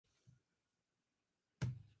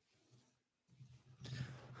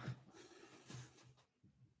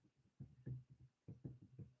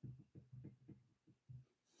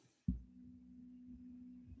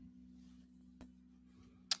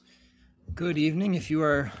Good evening. If you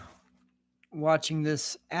are watching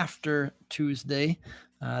this after Tuesday,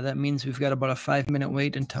 that means we've got about a 5-minute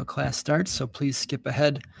wait until class starts, so please skip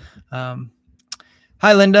ahead. Hi,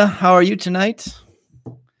 Linda. How are you tonight?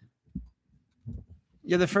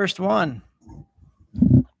 You're the first one.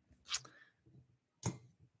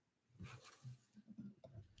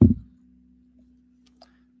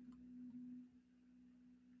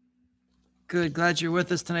 Good. Glad you're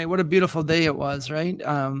with us tonight. What a beautiful day it was, right?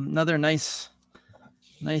 Another nice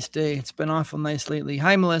day. It's been awful nice lately.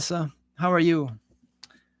 Hi, Melissa. How are you?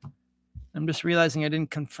 I'm just realizing I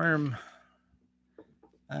didn't confirm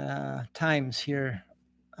times here.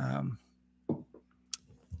 I'm going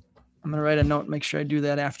to write a note, make sure I do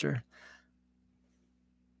that after.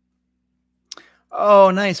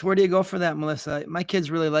 Oh, nice. Where do you go for that, Melissa? My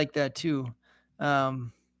kids really like that too.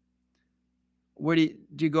 Where do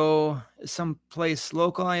you go? Someplace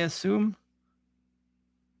local, I assume?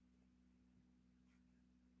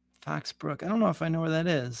 Foxbrook. I don't know if I know where that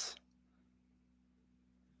is.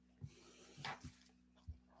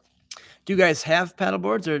 Do you guys have paddle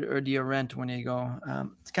boards or do you rent when you go?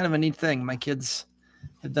 It's kind of a neat thing. My kids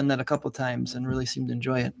have done that a couple times and really seem to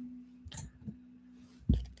enjoy it.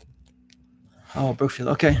 Oh, Brookfield.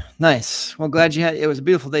 Okay, nice. Well, glad it was a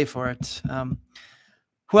beautiful day for it.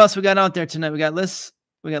 Who else we got out there tonight? We got Liz,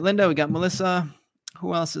 we got Linda, we got Melissa.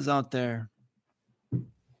 Who else is out there?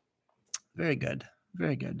 Very good.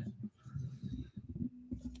 Very good.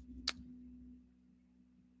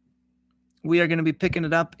 We are going to be picking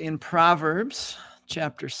it up in Proverbs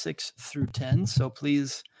chapter 6 through 10. So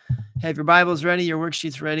please have your Bibles ready, your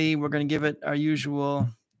worksheets ready. We're going to give it our usual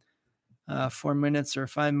 4 minutes or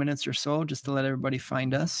 5 minutes or so just to let everybody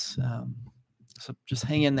find us. So just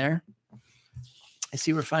hang in there. I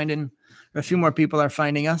see a few more people are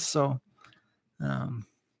finding us. So well,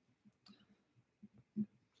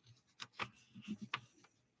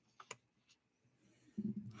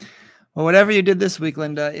 whatever you did this week,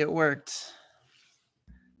 Linda, it worked.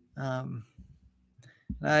 I'm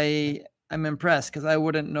impressed because I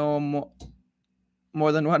wouldn't know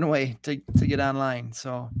more than one way to get online.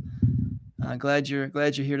 So glad you're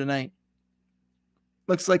here tonight.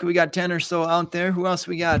 Looks like we got 10 or so out there. Who else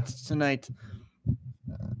we got tonight?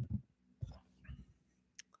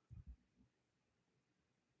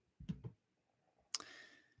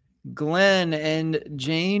 Glenn and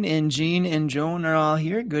Jane and Jean and Joan are all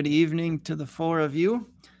here. Good evening to the four of you.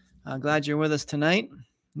 Glad you're with us tonight.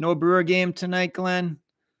 No Brewer game tonight, Glenn.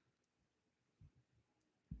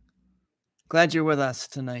 Glad you're with us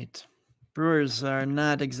tonight. Brewers are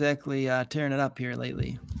not exactly tearing it up here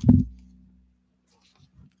lately.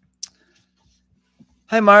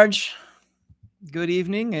 Hi, Marge. Good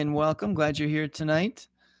evening and welcome. Glad you're here tonight.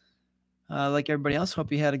 Like everybody else,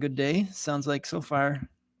 hope you had a good day. Sounds like so far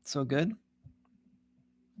so good.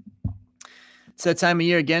 It's that time of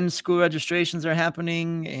year again. School registrations are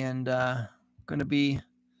happening and going to be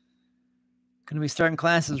starting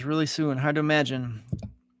classes really soon. Hard to imagine.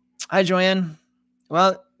 Hi, Joanne.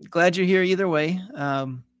 Well, glad you're here either way.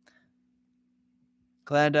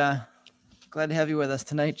 Glad to have you with us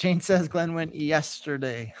tonight. Jane says Glenn went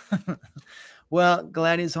yesterday. Well,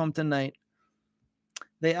 glad he's home tonight.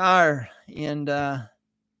 They are, and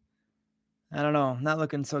I don't know, not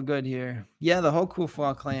looking so good here. Yeah, the whole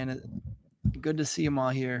Kufal clan. Good to see them all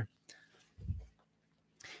here.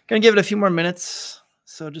 Gonna give it a few more minutes,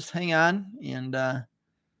 so just hang on, and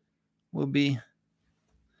we'll be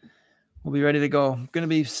ready to go. Gonna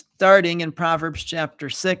be starting in Proverbs chapter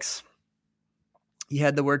 6. You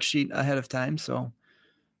had the worksheet ahead of time, so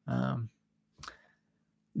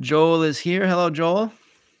Joel is here. Hello, Joel.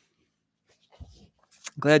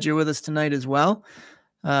 Glad you're with us tonight as well.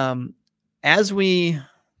 As we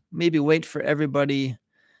maybe wait for everybody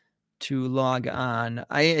to log on,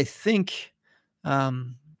 I think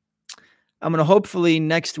I'm going to hopefully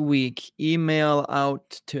next week email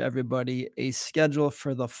out to everybody a schedule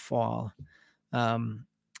for the fall. I'm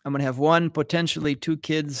going to have potentially two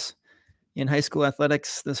kids in high school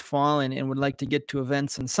athletics this fall and would like to get to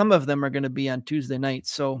events, and some of them are going to be on Tuesday nights.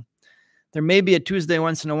 So there may be a Tuesday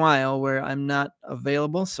once in a while where I'm not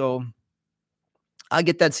available. So I'll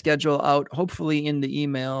get that schedule out hopefully in the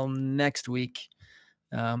email next week.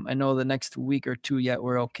 I know the next week or two yet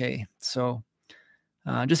we're okay. So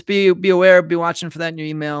just be aware, be watching for that in your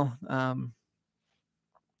email.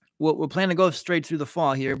 We'll plan to go straight through the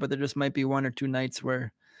fall here, but there just might be one or two nights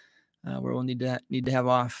where we'll need to have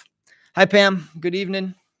off. Hi, Pam. Good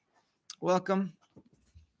evening. Welcome.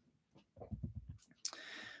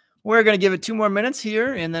 We're going to give it 2 more minutes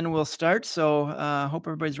here, and then we'll start. So hope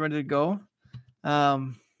everybody's ready to go.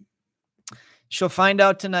 She'll find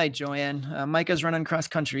out tonight, Joanne. Micah's running cross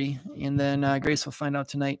country, and then Grace will find out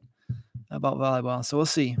tonight about volleyball. So we'll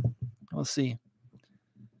see. We'll see.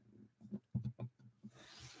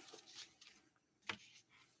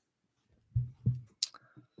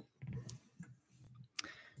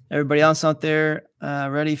 Everybody else out there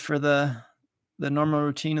ready for the normal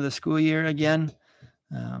routine of the school year again?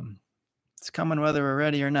 It's coming whether we're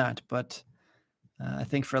ready or not, but I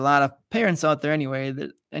think for a lot of parents out there anyway,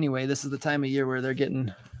 this is the time of year where they're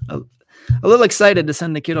getting a little excited to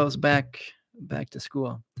send the kiddos back to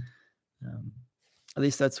school. At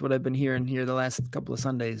least that's what I've been hearing here the last couple of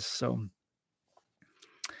Sundays. So,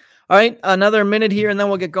 all right, another minute here and then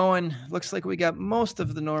we'll get going. Looks like we got most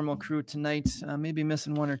of the normal crew tonight, maybe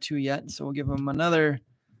missing one or two yet. So we'll give them another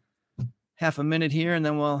half a minute here and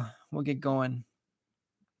then we'll get going.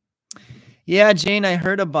 Yeah, Jane, I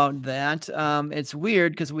heard about that. It's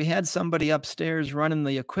weird because we had somebody upstairs running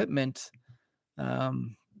the equipment.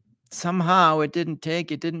 Somehow it didn't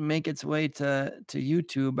make its way to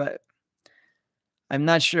YouTube, but I'm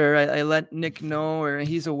not sure. I let Nick know, or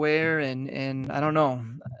he's aware, and I don't know.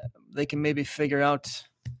 They can maybe figure out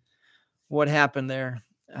what happened there.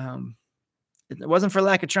 It wasn't for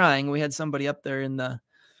lack of trying. We had somebody up there in the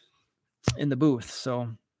booth.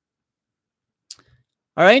 So,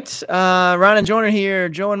 all right, Ron and Joan are here.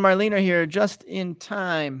 Joe and Marlene are here just in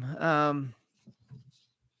time.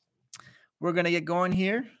 We're gonna get going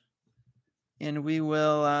here, and we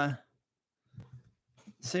will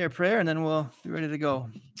say our prayer, and then we'll be ready to go.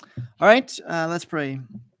 All right, let's pray.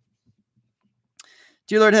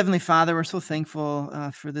 Dear Lord, Heavenly Father, we're so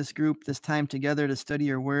thankful for this group, this time together to study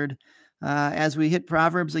your word. As we hit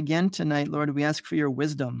Proverbs again tonight, Lord, we ask for your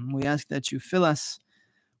wisdom. We ask that you fill us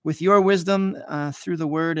with your wisdom through the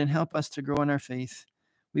word and help us to grow in our faith.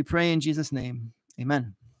 We pray in Jesus' name.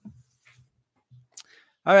 Amen.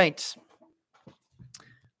 All right.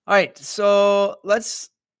 All right, so let's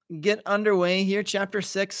get underway here. Chapter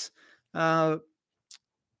 6. So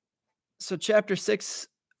chapter 6,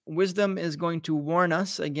 wisdom is going to warn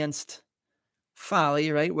us against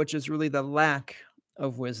folly, right? Which is really the lack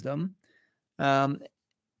of wisdom. And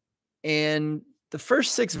the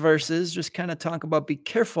first 6 verses just kind of talk about be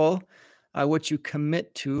careful what you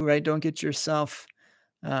commit to, right? Don't get yourself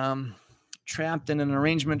trapped in an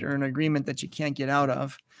arrangement or an agreement that you can't get out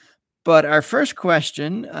of. But our first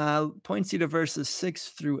question points you to verses 6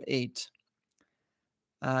 through 8.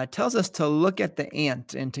 It tells us to look at the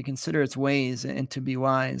ant and to consider its ways and to be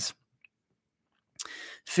wise.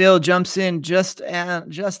 Phil jumps in just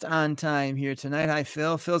on time here tonight. Hi,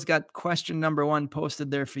 Phil. Phil's got question number 1 posted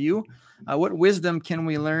there for you. What wisdom can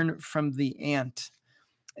we learn from the ant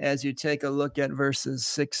as you take a look at verses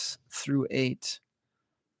 6 through 8?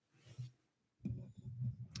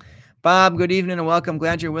 Bob, good evening and welcome.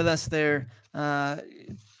 Glad you're with us there.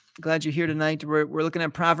 Glad you're here tonight. We're looking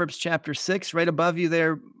at Proverbs chapter 6. Right above you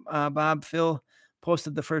there, Bob, Phil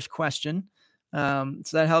posted the first question. So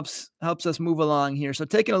that helps us move along here. So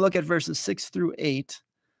taking a look at verses 6 through 8,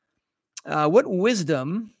 what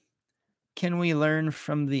wisdom can we learn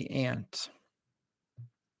from the ant?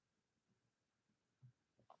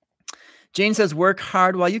 Jane says, work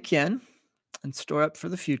hard while you can and store up for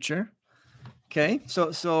the future. Okay,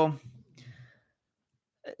 so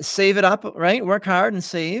save it up, right? Work hard and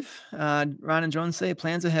save. Ron and Joan say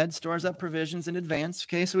plans ahead, stores up provisions in advance.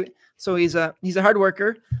 Okay, so he's a hard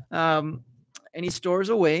worker, and he stores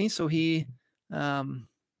away. So he's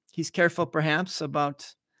careful perhaps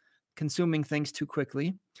about consuming things too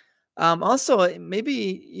quickly. Also,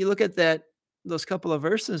 maybe you look at those couple of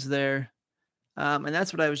verses there, and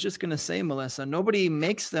that's what I was just going to say, Melissa. Nobody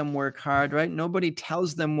makes them work hard, right? Nobody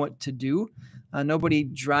tells them what to do. Nobody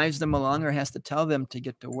drives them along or has to tell them to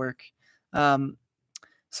get to work.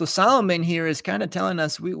 So Solomon here is kind of telling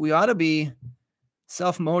us we ought to be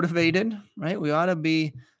self-motivated, right? We ought to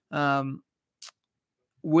be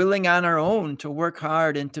willing on our own to work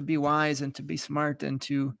hard and to be wise and to be smart and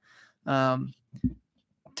to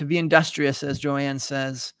be industrious, as Joanne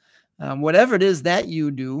says. Whatever it is that you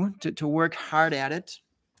do, to work hard at it,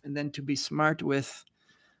 and then to be smart with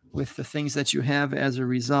the things that you have as a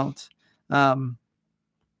result. And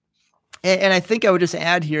I think I would just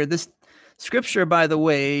add here, this scripture, by the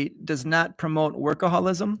way, does not promote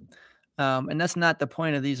workaholism. And that's not the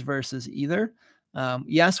point of these verses either.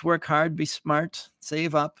 Yes, work hard, be smart,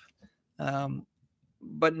 save up.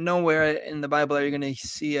 But nowhere in the Bible are you going to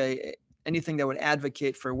see anything that would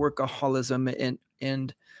advocate for workaholism.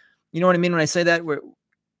 And you know what I mean when I say that? Where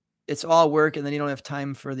it's all work and then you don't have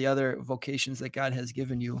time for the other vocations that God has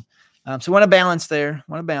given you. So want to balance there,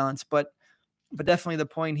 but definitely the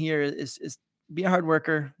point here is be a hard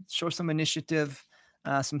worker, show some initiative,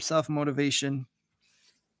 some self-motivation,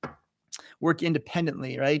 work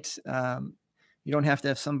independently, right? You don't have to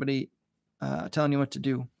have somebody telling you what to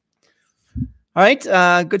do. All right,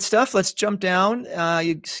 good stuff. Let's jump down.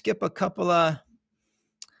 You skip a couple of.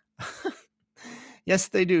 Yes,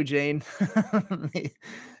 they do, Jane.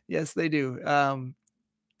 Yes, they do.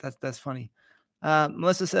 That's funny.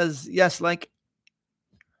 Melissa says yes, or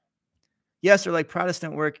like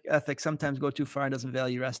Protestant work ethic sometimes go too far and doesn't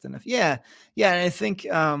value rest enough. Yeah, yeah, and I think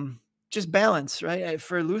just balance, right?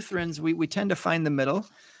 For Lutherans, we tend to find the middle,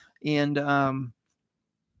 and that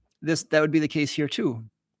would be the case here too.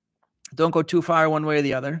 Don't go too far one way or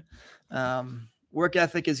the other. Work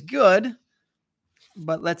ethic is good,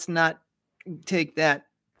 but let's not take that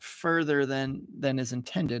further than is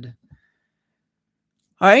intended.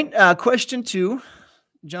 All right, question 2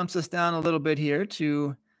 jumps us down a little bit here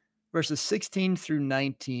to verses 16 through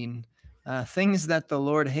 19. Things that the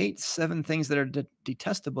Lord hates, 7 things that are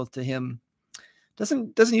detestable to him.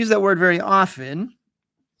 Doesn't use that word very often,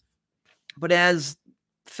 but as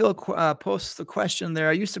Phil posts the question there,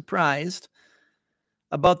 are you surprised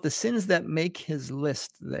about the sins that make his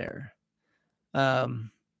list there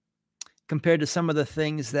compared to some of the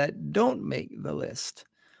things that don't make the list?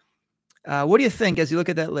 What do you think as you look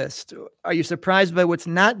at that list? Are you surprised by what's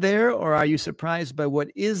not there, or are you surprised by what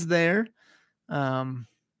is there? What's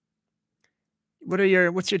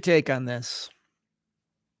your take on this?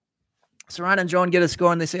 So Ron and Joan get us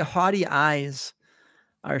going. They say haughty eyes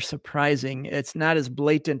are surprising. It's not as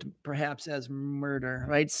blatant, perhaps, as murder,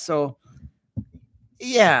 right? So,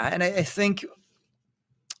 yeah, and I think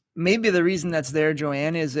maybe the reason that's there,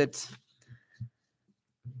 Joanne, is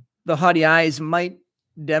the haughty eyes might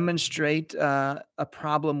demonstrate a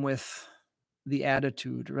problem with the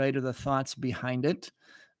attitude, right, or the thoughts behind it.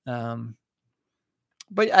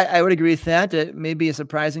 But I would agree with that. It may be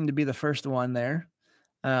surprising to be the first one there.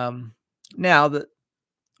 Now, the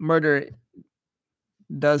murder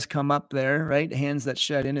does come up there, right? Hands that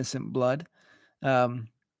shed innocent blood.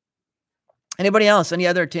 Anybody else? Any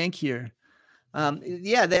other take here?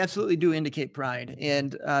 Yeah, they absolutely do indicate pride.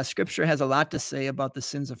 And Scripture has a lot to say about the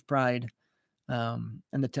sins of pride and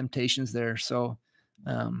the temptations there. So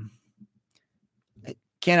I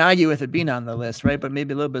can't argue with it being on the list, right? But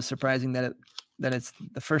maybe a little bit surprising that it's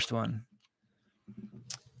the first one.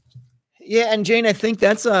 Yeah, and Jane, I think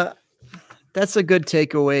that's a good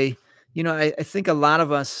takeaway. You know, I think a lot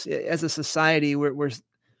of us as a society, we're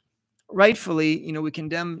rightfully, we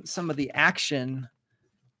condemn some of the action,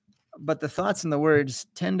 but the thoughts and the words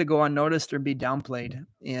tend to go unnoticed or be downplayed.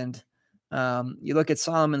 And you look at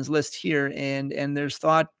Solomon's list here, and there's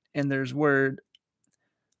thought and there's word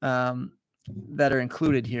that are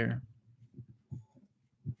included here.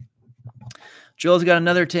 Joel's got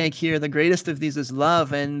another take here. The greatest of these is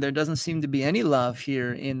love, and there doesn't seem to be any love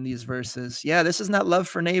here in these verses. Yeah, this is not love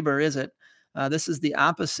for neighbor, is it? This is the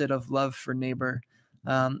opposite of love for neighbor.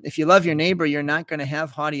 If you love your neighbor, you're not going to have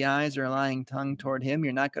haughty eyes or a lying tongue toward him.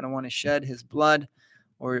 You're not going to want to shed his blood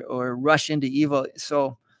or rush into evil.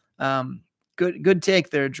 So good take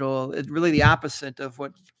there, Joel. It's really the opposite of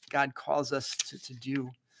what God calls us to do.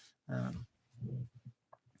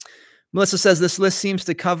 Melissa says this list seems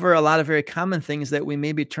to cover a lot of very common things that we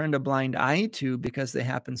maybe turned a blind eye to because they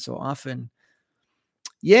happen so often.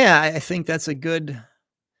 Yeah, I think that's a good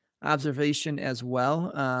observation as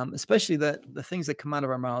well, especially the things that come out of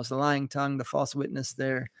our mouths, the lying tongue, the false witness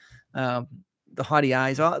there, the haughty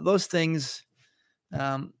eyes, all those things,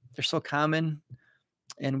 they're so common,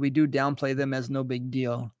 and we do downplay them as no big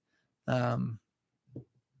deal. Bob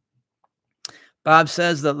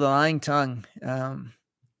says that the lying tongue,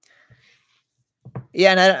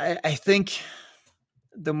 yeah, and I think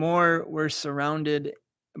the more we're surrounded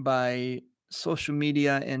by social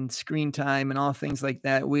media and screen time and all things like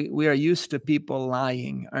that, we are used to people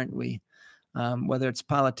lying, aren't we? Whether it's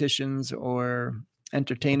politicians or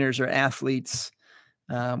entertainers or athletes,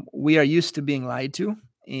 we are used to being lied to.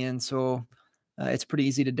 And so it's pretty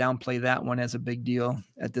easy to downplay that one as a big deal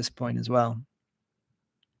at this point as well.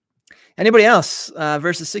 Anybody else?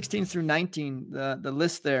 Verses 16 through 19, the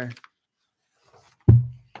list there.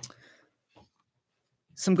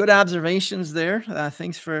 Some good observations there.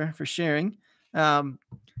 Thanks for sharing.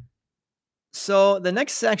 So the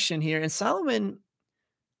next section here, and Solomon,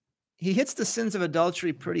 he hits the sins of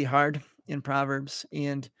adultery pretty hard in Proverbs,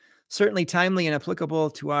 and certainly timely and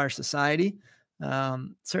applicable to our society.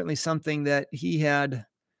 Certainly something that he had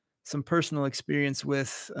some personal experience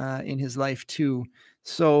with in his life too.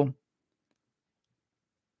 So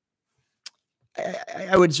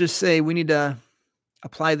I would just say we need to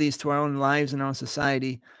apply these to our own lives and our own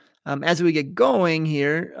society. As we get going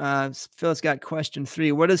here, Phil's got question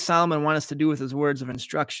 3. What does Solomon want us to do with his words of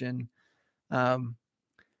instruction? Um,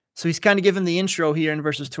 so he's kind of given the intro here in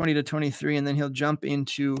verses 20 to 23, and then he'll jump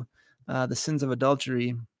into the sins of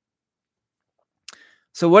adultery.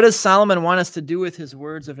 So what does Solomon want us to do with his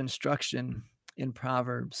words of instruction in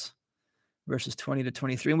Proverbs, verses 20 to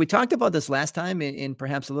 23? And we talked about this last time in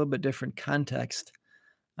perhaps a little bit different context.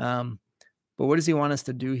 But what does he want us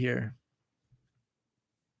to do here?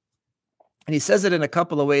 And he says it in a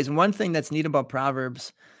couple of ways. And one thing that's neat about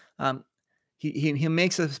Proverbs, he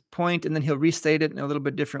makes a point and then he'll restate it in a little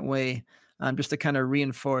bit different way, just to kind of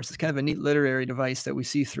reinforce. It's kind of a neat literary device that we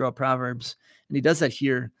see throughout Proverbs. And he does that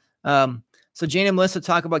here. So Jane and Melissa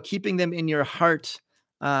talk about keeping them in your heart,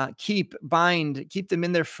 keep them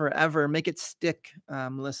in there forever, make it stick.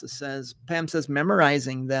 Melissa says. Pam says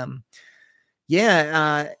memorizing them.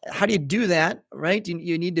 Yeah. How do you do that? Right.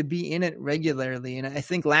 You need to be in it regularly. And I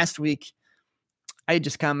think last week I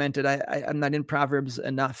just commented, I'm not in Proverbs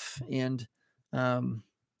enough. And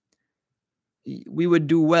we would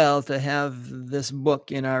do well to have this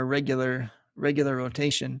book in our regular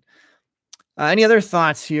rotation. Any other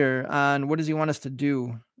thoughts here on what does he want us to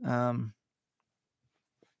do?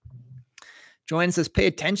 Joanne says, pay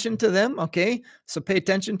attention to them. Okay. So pay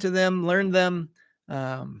attention to them, learn them,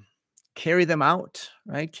 carry them out,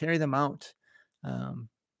 right? Carry them out.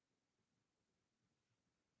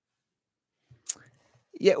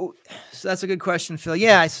 Yeah. So that's a good question, Phil.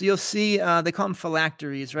 Yeah. So you'll see, they call them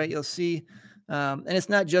phylacteries, right? You'll see, and it's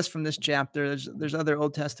not just from this chapter. There's other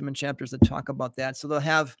Old Testament chapters that talk about that. So they'll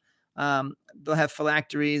have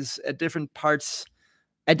phylacteries at different parts,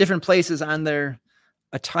 at different places on their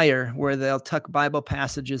attire where they'll tuck Bible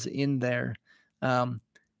passages in there.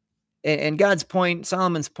 And God's point,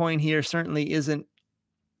 Solomon's point here certainly isn't,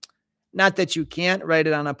 not that you can't write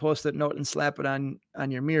it on a Post-it note and slap it on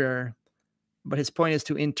your mirror, but his point is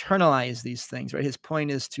to internalize these things, right? His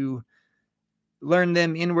point is to learn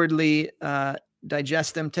them inwardly,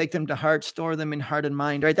 digest them, take them to heart, store them in heart and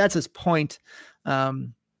mind, right? That's his point.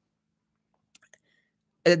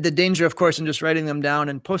 The danger, of course, in just writing them down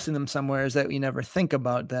and posting them somewhere is that we never think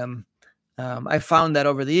about them. I found that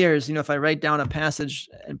over the years, if I write down a passage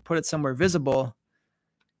and put it somewhere visible,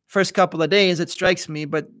 first couple of days, it strikes me,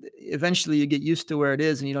 but eventually you get used to where it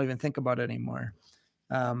is and you don't even think about it anymore.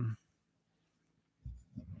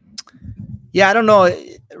 Yeah, I don't know,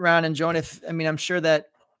 Ron and Joan, I'm sure that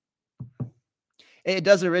it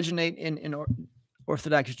does originate in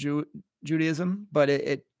Orthodox Judaism, but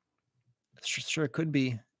it sure could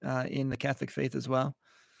be in the Catholic faith as well.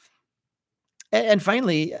 And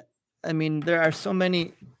finally, there are so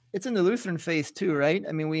many, it's in the Lutheran faith too, right?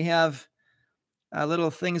 We have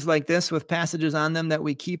little things like this with passages on them that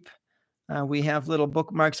we keep. We have little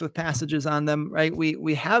bookmarks with passages on them, right?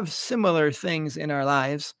 We have similar things in our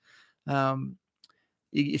lives.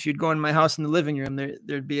 If you'd go in my house in the living room,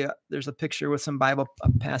 there's a picture with some Bible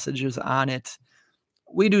passages on it.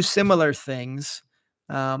 We do similar things.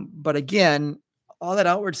 But again, all that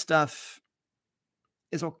outward stuff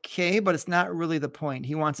is okay, but it's not really the point.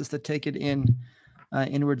 He wants us to take it in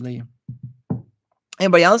inwardly.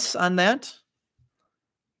 Anybody else on that?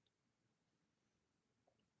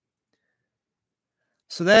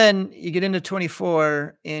 So then you get into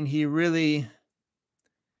 24 and he's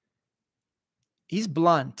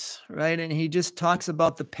blunt, right? And he just talks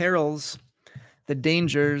about the perils, the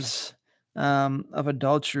dangers of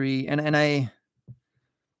adultery. And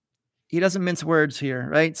he doesn't mince words here,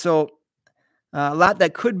 right? So a lot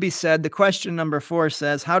that could be said. The question number 4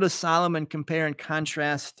 says, how does Solomon compare and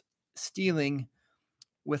contrast stealing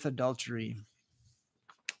with adultery?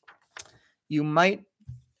 You might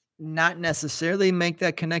not necessarily make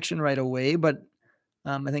that connection right away, but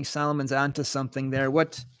I think Solomon's onto something there.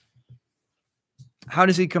 How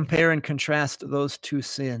does he compare and contrast those two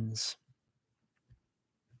sins?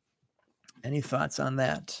 Any thoughts on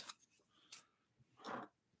that?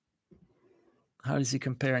 How does he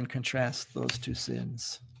compare and contrast those two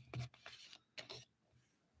sins?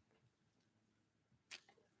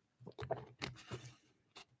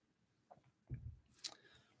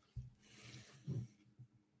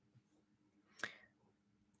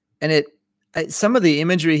 And some of the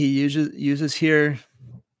imagery he uses here,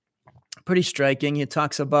 pretty striking. He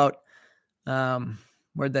talks about,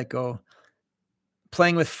 where'd that go?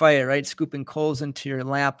 Playing with fire, right? Scooping coals into your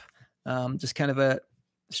lap. Just kind of a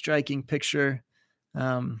striking picture.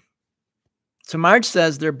 So Marge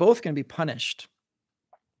says they're both going to be punished.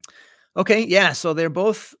 Okay, yeah. So they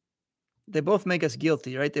both make us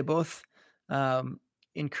guilty, right? They both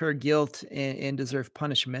incur guilt and deserve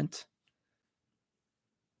punishment.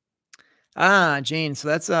 Jane. So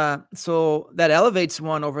that's so that elevates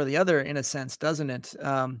one over the other in a sense, doesn't it?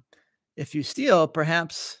 If you steal,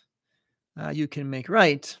 perhaps you can make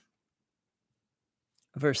right.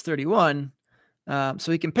 Verse 31.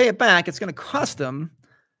 So he can pay it back. It's going to cost him.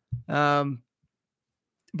 Um,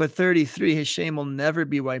 but 33, his shame will never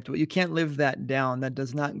be wiped away. You can't live that down. That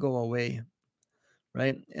does not go away,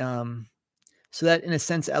 right? So that, in a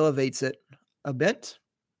sense, elevates it a bit.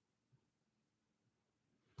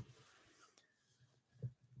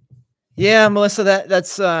 Yeah, Melissa,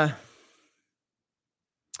 that's so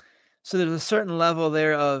there's a certain level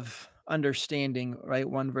there of understanding, right?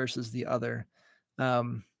 One versus the other.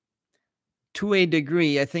 Um, to a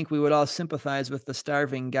degree, I think we would all sympathize with the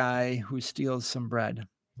starving guy who steals some bread.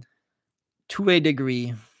 To a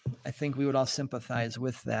degree, I think we would all sympathize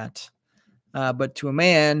with that. But to a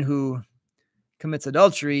man who commits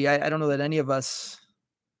adultery, I don't know that any of us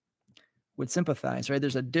would sympathize, right?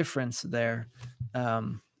 There's a difference there.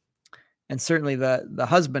 And certainly the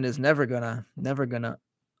husband is never gonna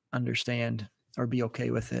understand or be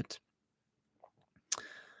okay with it.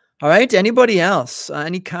 All right. Anybody else?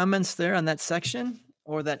 Any comments there on that section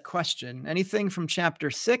or that question? Anything from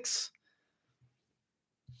chapter 6?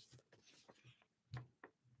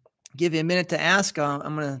 Give you a minute to ask.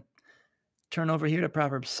 I'm going to turn over here to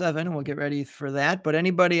Proverbs 7 and we'll get ready for that. But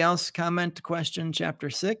anybody else comment, question,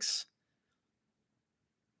 chapter 6?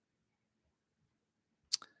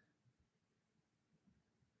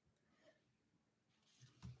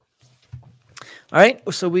 All right,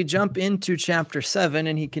 so we jump into chapter 7,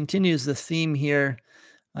 and he continues the theme here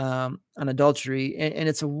on adultery, and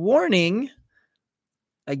it's a warning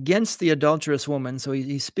against the adulterous woman. So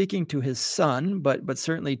he's speaking to his son, but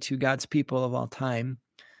certainly to God's people of all time.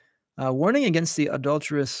 Warning against the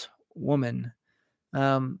adulterous woman.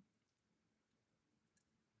 Well,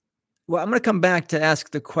 I'm going to come back to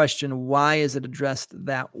ask the question, why is it addressed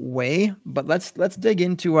that way? But let's dig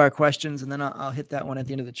into our questions, and then I'll hit that one at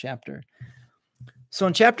the end of the chapter. So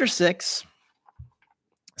in chapter 6,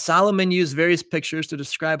 Solomon used various pictures to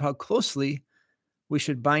describe how closely we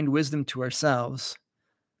should bind wisdom to ourselves.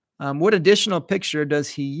 What additional picture does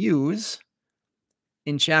he use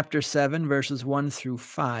in chapter 7, verses 1 through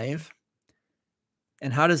 5?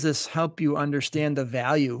 And how does this help you understand the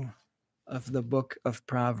value of the book of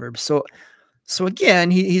Proverbs? So again,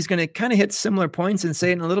 he's going to kind of hit similar points and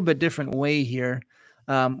say it in a little bit different way here.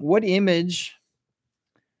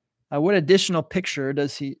 What additional pictures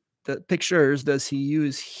does he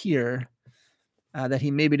use here that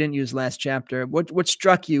he maybe didn't use last chapter? What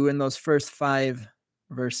struck you in those first 5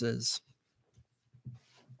 verses?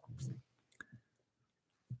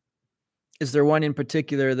 Is there one in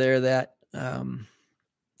particular there that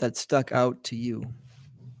that stuck out to you?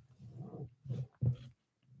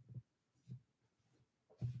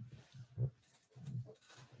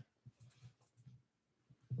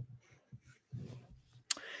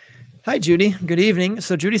 Hi, Judy. Good evening.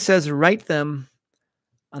 So Judy says, write them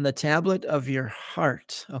on the tablet of your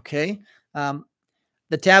heart. Okay.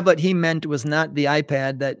 The tablet he meant was not the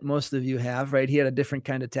iPad that most of you have, right? He had a different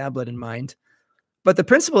kind of tablet in mind. But the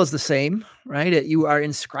principle is the same, right? You are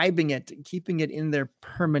inscribing it, keeping it in there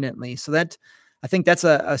permanently. So I think that's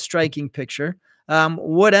a striking picture.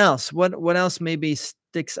 What else? What else maybe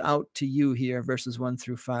sticks out to you here, verses 1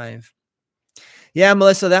 through 5? Yeah,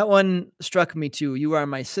 Melissa, that one struck me too. You are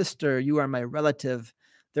my sister. You are my relative.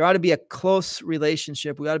 There ought to be a close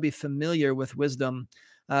relationship. We ought to be familiar with wisdom.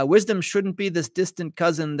 Wisdom shouldn't be this distant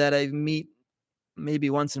cousin that I meet maybe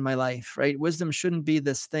once in my life, right? Wisdom shouldn't be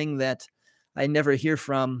this thing that I never hear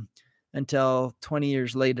from until 20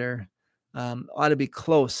 years later. Ought to be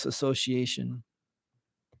close association.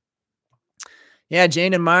 Yeah,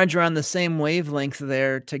 Jane and Marge are on the same wavelength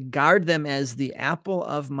there. To guard them as the apple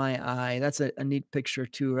of my eye. That's a neat picture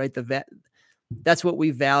too, right? That's what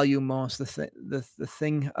we value most, the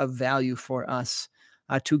thing of value for us,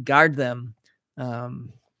 to guard them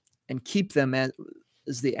and keep them as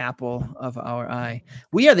the apple of our eye.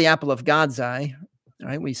 We are the apple of God's eye,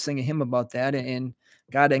 right? We sing a hymn about that, and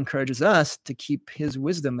God encourages us to keep his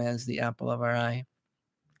wisdom as the apple of our eye.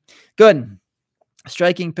 Good.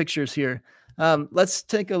 Striking pictures here. Let's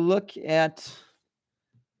take a look at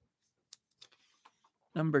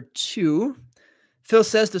number 2. Phil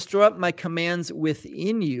says to store up my commands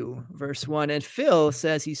within you, verse 1. And Phil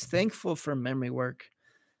says he's thankful for memory work.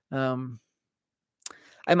 I don't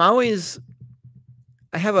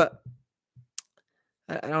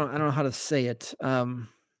know how to say it. An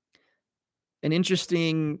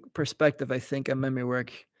interesting perspective, I think, on memory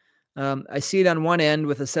work. I see it on one end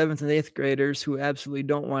with the 7th and 8th graders who absolutely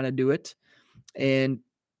don't want to do it. And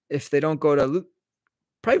if they don't go to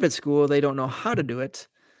private school, they don't know how to do it.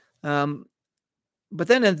 Um, but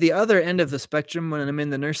then at the other end of the spectrum, when I'm in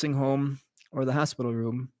the nursing home or the hospital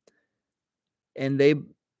room, and they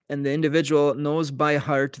and the individual knows by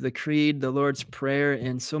heart the creed, the Lord's prayer,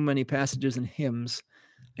 and so many passages and hymns,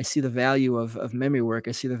 I see the value of memory work.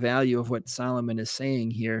 I see the value of what Solomon is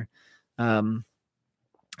saying here. Um,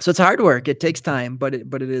 so it's hard work. It takes time, but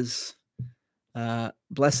it is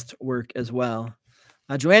blessed work as well.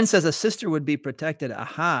 Joanne says a sister would be protected.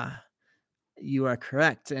 Aha, you are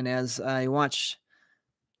correct. And as I watch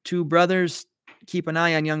two brothers keep an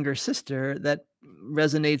eye on younger sister, that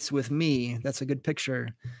resonates with me. That's a good picture.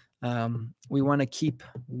 We want to keep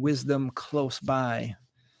wisdom close by.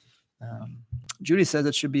 Judy says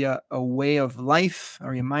it should be a way of life, a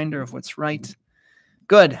reminder of what's right.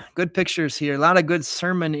 Good pictures here. A lot of good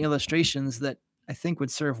sermon illustrations that I think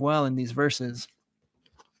would serve well in these verses.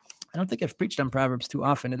 I don't think I've preached on Proverbs too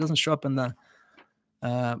often. It doesn't show up in the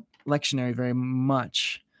lectionary very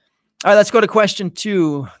much. All right, let's go to question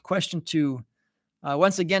 2. Question 2.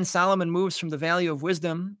 Once again, Solomon moves from the value of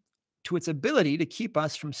wisdom to its ability to keep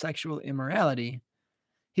us from sexual immorality.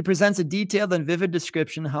 He presents a detailed and vivid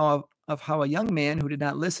description of how a young man who did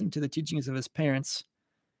not listen to the teachings of his parents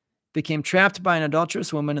became trapped by an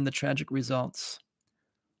adulterous woman and the tragic results.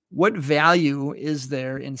 What value is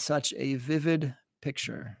there in such a vivid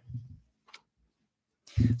picture?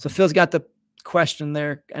 So Phil's got the question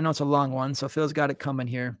there. I know it's a long one, so Phil's got it coming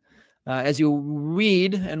here. As you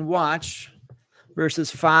read and watch verses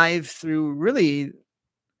 5 through really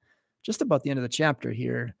just about the end of the chapter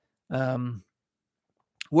here,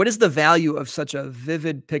 what is the value of such a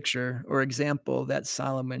vivid picture or example that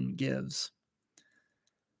Solomon gives?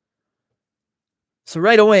 So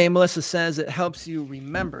right away, Melissa says it helps you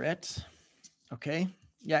remember it. Okay.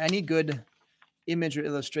 Yeah, any good image or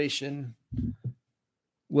illustration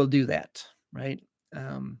will do that, right?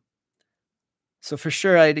 So for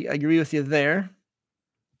sure, I agree with you there.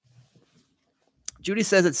 Judy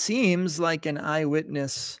says it seems like an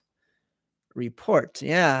eyewitness report.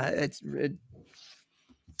 Yeah,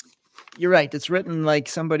 you're right. It's written like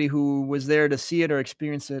somebody who was there to see it or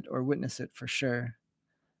experience it or witness it for sure.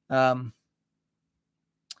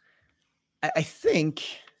 I think,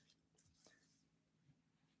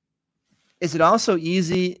 is it also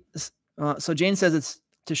easy? So Jane says it's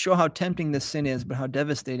to show how tempting this sin is, but how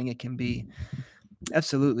devastating it can be.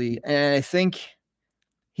 Absolutely. And I think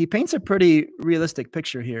he paints a pretty realistic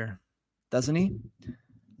picture here, doesn't he?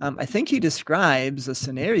 I think he describes a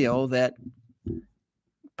scenario that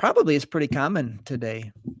probably is pretty common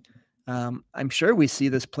today. I'm sure we see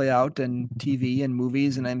this play out in TV and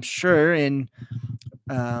movies, and I'm sure in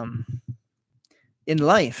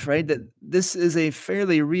life, right? That this is a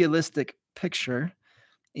fairly realistic picture,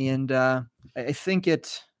 and I think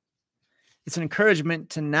it's an encouragement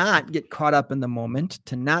to not get caught up in the moment,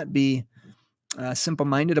 to not be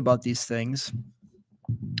simple-minded about these things,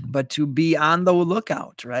 but to be on the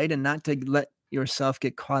lookout, right? And not to let yourself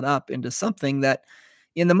get caught up into something that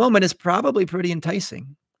in the moment is probably pretty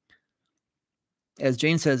enticing. As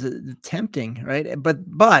Jane says, tempting, right?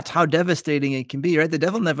 But how devastating it can be, right? The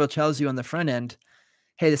devil never tells you on the front end,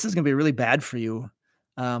 hey, this is going to be really bad for you.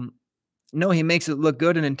 No, he makes it look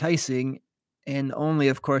good and enticing. And only,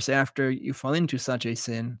 of course, after you fall into such a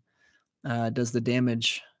sin, does the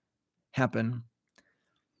damage happen.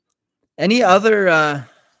 Any other,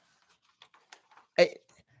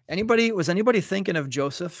 was anybody thinking of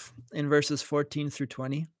Joseph in verses 14 through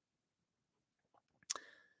 20?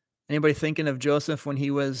 Anybody thinking of Joseph when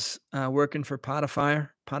he was working for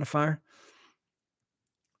Potiphar?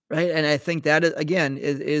 Right. And I think that, again,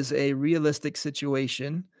 is a realistic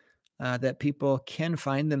situation that people can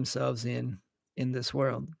find themselves in this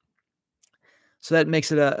world. So that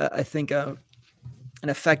makes it, I think, an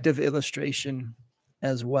effective illustration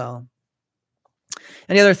as well.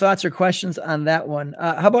 Any other thoughts or questions on that one?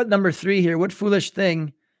 How about number 3 here? What foolish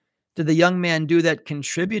thing did the young man do that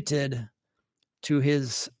contributed to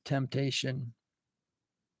his temptation?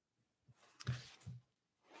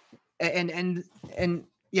 And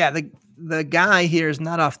yeah, the guy here is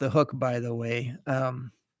not off the hook, by the way.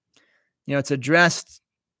 It's addressed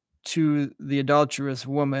to the adulterous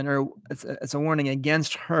woman, or it's a warning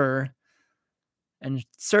against her. And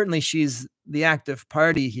certainly she's the active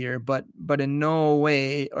party here, but in no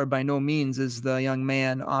way or by no means is the young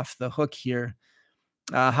man off the hook here.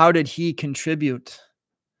 How did he contribute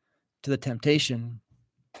to the temptation?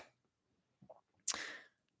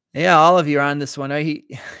 Yeah, all of you are on this one. Right?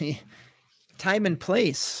 He time and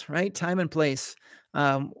place, right? Time and place.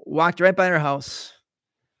 Walked right by her house.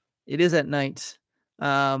 It is at night.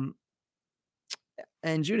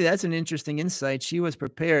 And Judy, that's an interesting insight. She was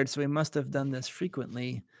prepared, so he must have done this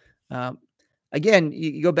frequently. Um, Again,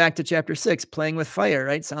 you go back to chapter 6, playing with fire,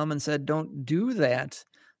 right? Solomon said, don't do that.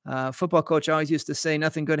 Football coach always used to say,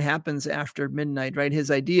 nothing good happens after midnight, right?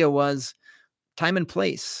 His idea was time and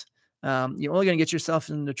place. You're only going to get yourself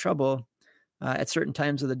into trouble at certain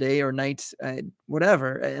times of the day or night,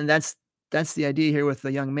 whatever. And that's the idea here with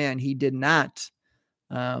the young man. He did not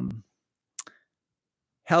um,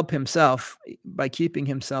 help himself by keeping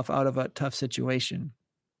himself out of a tough situation.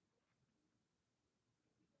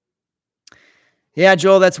 Yeah,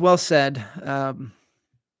 Joel, that's well said.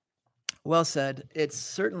 Well said. It's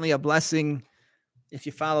certainly a blessing if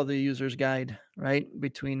you follow the user's guide, right,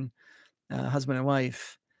 between husband and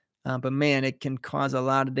wife. But man, it can cause a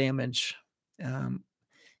lot of damage. And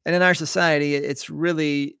in our society, it's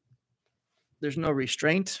really, there's no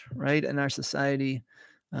restraint, right? In our society,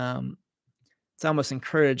 um, it's almost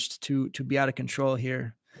encouraged to be out of control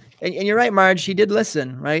here. And you're right, Marge. He did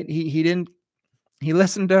listen, right? He didn't. He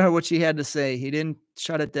listened to her what she had to say. He didn't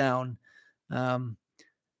shut it down.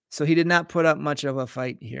 So he did not put up much of a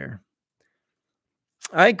fight here.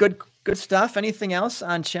 All right, good stuff. Anything else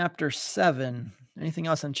on chapter 7? Anything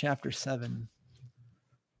else on chapter 7?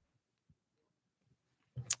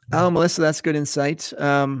 Oh, Melissa, that's good insight.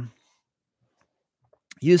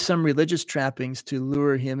 Use some religious trappings to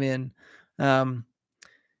lure him in.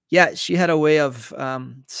 Yeah, she had a way of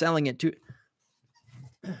selling it to.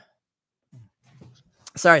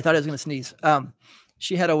 Sorry, I thought I was going to sneeze.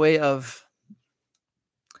 She had a way of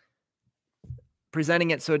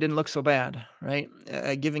presenting it so it didn't look so bad, right?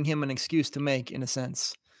 Giving him an excuse to make, in a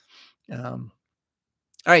sense. All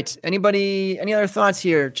right. Anybody, any other thoughts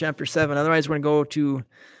here? Chapter 7. Otherwise, we're going to go to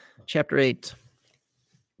chapter 8.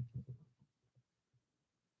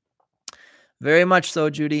 Very much so,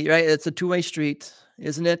 Judy, right? It's a two-way street,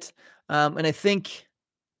 isn't it? And I think,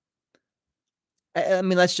 I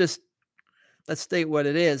mean, let's state what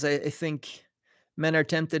it is. I think men are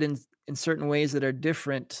tempted in certain ways that are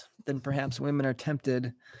different than perhaps women are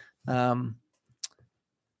tempted. But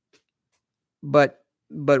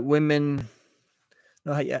women,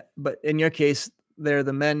 but in your case, they're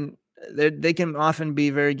the men. They can often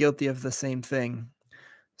be very guilty of the same thing.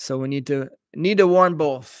 So we need to warn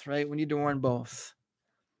both, right? We need to warn both.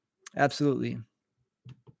 Absolutely.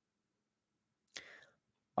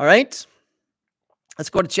 All right. Let's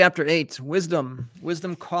go to chapter 8. Wisdom.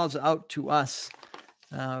 Wisdom calls out to us.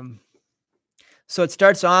 So it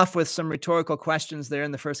starts off with some rhetorical questions there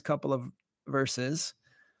in the first couple of verses.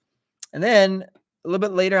 And then a little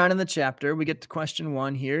bit later on in the chapter, we get to question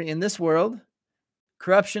 1 here. In this world,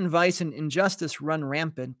 corruption, vice, and injustice run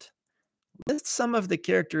rampant. List some of the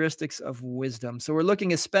characteristics of wisdom. So we're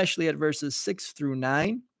looking especially at verses 6 through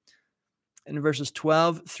 9 and verses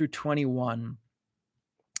 12 through 21.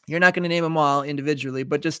 You're not going to name them all individually,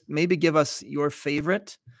 but just maybe give us your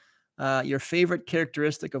favorite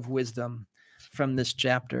characteristic of wisdom from this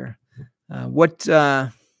chapter. What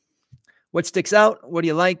sticks out? What do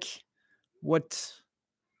you like? What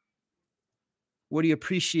do you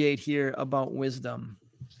appreciate here about wisdom?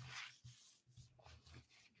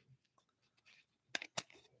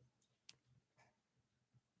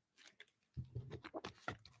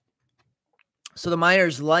 So the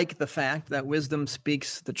Myers like the fact that wisdom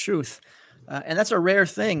speaks the truth. And that's a rare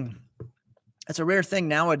thing. That's a rare thing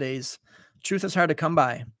nowadays. Truth is hard to come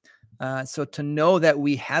by. So to know that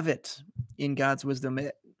we have it in God's wisdom,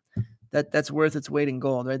 that's worth its weight in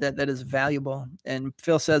gold, right? That is valuable. And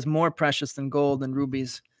Phil says more precious than gold and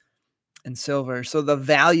rubies and silver. So the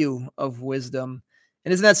value of wisdom.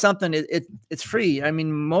 And isn't that something? It's free. I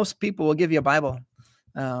mean, most people will give you a Bible.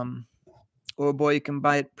 Or boy, you can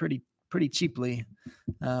buy it pretty cheaply.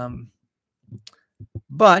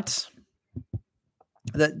 But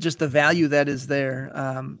that just the value that is there,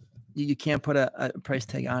 you can't put a price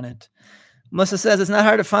tag on it. Melissa says it's not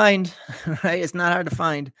hard to find, right? It's not hard to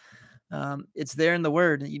find. It's there in the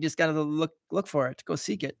Word. You just got to look for it. Go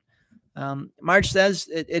seek it. Marge says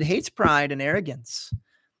it hates pride and arrogance.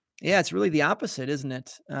 Yeah, it's really the opposite, isn't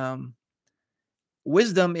it?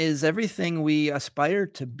 Wisdom is everything we aspire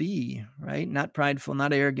to be, right? Not prideful,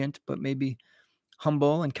 not arrogant, but maybe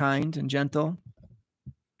humble and kind and gentle.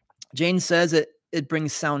 Jane says it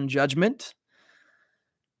brings sound judgment.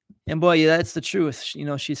 And boy, yeah, that's the truth. You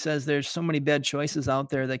know, she says there's so many bad choices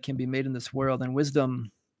out there that can be made in this world, and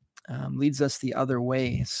wisdom leads us the other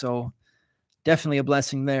way. So definitely a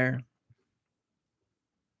blessing there.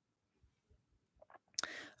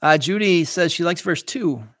 Judy says she likes verse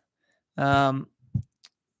 2.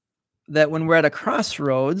 That when we're at a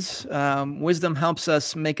crossroads, wisdom helps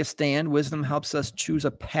us make a stand. Wisdom helps us choose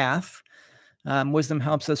a path. Wisdom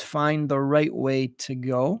helps us find the right way to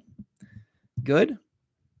go. Good.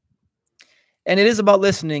 And it is about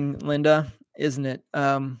listening, Linda, isn't it?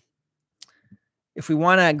 If we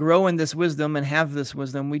want to grow in this wisdom and have this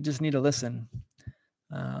wisdom, we just need to listen.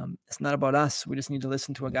 It's not about us. We just need to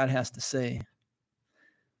listen to what God has to say.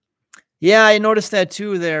 Yeah, I noticed that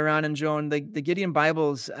too there, Ron and Joan, the Gideon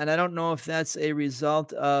Bibles. And I don't know if that's a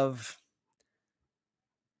result of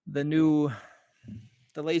the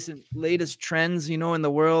latest trends, in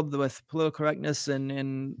the world with political correctness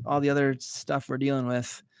and all the other stuff we're dealing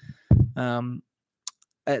with.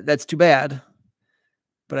 That's too bad.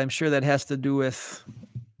 But I'm sure that has to do with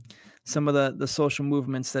some of the social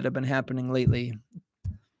movements that have been happening lately.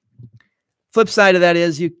 Flip side of that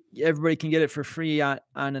is everybody can get it for free on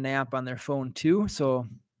an app on their phone too. So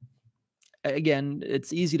again,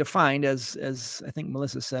 it's easy to find, as I think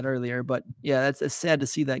Melissa said earlier. But yeah, it's sad to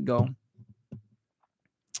see that go.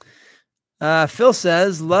 Phil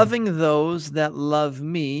says, loving those that love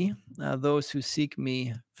me, those who seek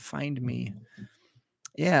me, find me.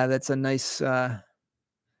 Yeah, that's a nice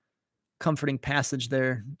comforting passage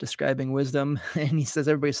there describing wisdom. And he says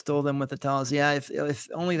everybody stole them with the towels. Yeah, if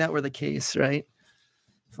only that were the case, right?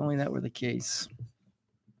 If only that were the case.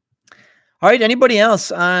 All right, anybody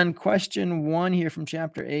else on question 1 here from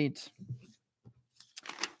chapter 8?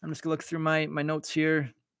 I'm just gonna look through my notes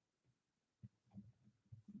here.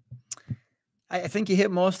 I think you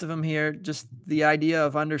hit most of them here. Just the idea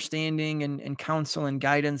of understanding and counsel and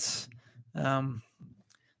guidance.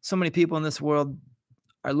 So many people in this world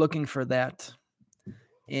are looking for that,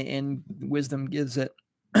 and wisdom gives it.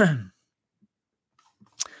 All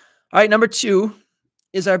right, number 2,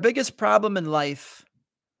 is our biggest problem in life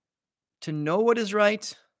to know what is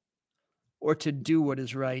right or to do what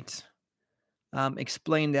is right?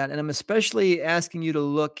 Explain that. And I'm especially asking you to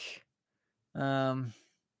look,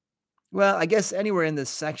 well, I guess anywhere in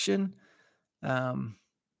this section. But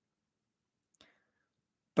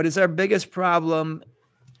is our biggest problem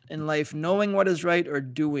in life knowing what is right or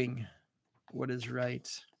doing what is right?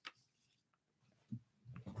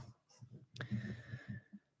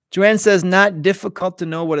 Joanne says, not difficult to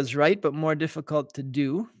know what is right, but more difficult to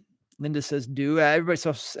do. Linda says, do.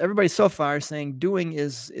 Everybody so far is saying doing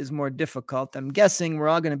is more difficult. I'm guessing we're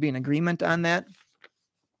all going to be in agreement on that.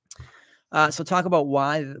 So talk about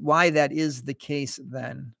why that is the case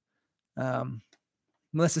then.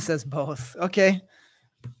 Melissa says both. Okay.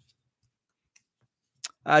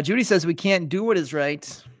 Judy says we can't do what is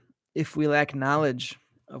right if we lack knowledge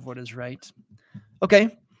of what is right.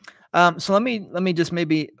 Okay. So let me just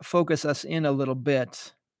maybe focus us in a little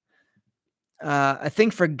bit. I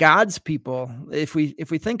think for God's people, if we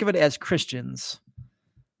think of it as Christians,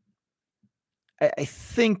 I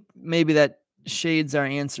think maybe that shades our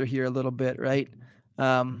answer here a little bit, right?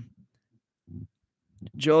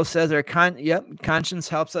 Joel says our conscience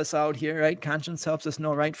helps us out here, right? Conscience helps us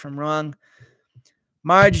know right from wrong.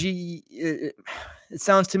 Margie, it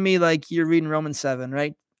sounds to me like you're reading Romans 7,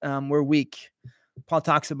 right? We're weak. Paul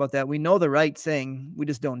talks about that. We know the right thing, we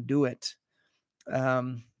just don't do it.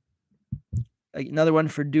 Another one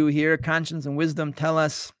for do here. Conscience and wisdom tell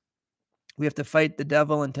us we have to fight the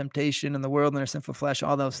devil and temptation and the world and our sinful flesh,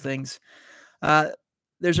 all those things.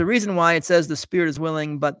 There's a reason why it says the spirit is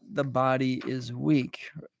willing, but the body is weak.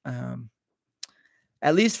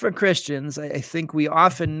 At least for Christians, I think we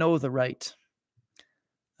often know the right.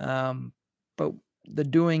 But the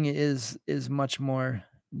doing is much more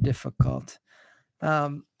difficult.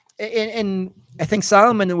 And I think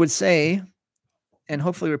Solomon would say, and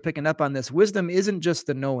hopefully we're picking up on this, wisdom isn't just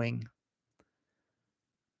the knowing.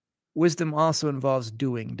 Wisdom also involves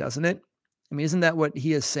doing, doesn't it? I mean, isn't that what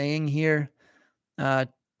he is saying here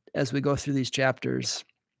as we go through these chapters?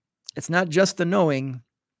 It's not just the knowing,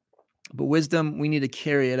 but wisdom, we need to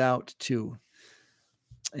carry it out too.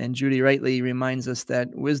 And Judy rightly reminds us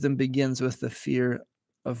that wisdom begins with the fear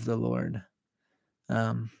of the Lord.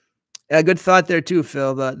 A good thought there too,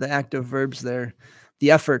 Phil, the active verbs there,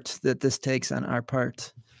 the effort that this takes on our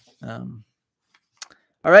part. All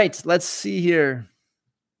right, let's see here.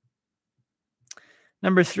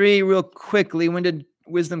 Number 3, real quickly, when did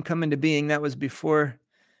wisdom come into being? That was before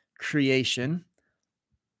creation.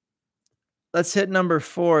 Let's hit number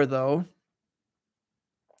 4, though.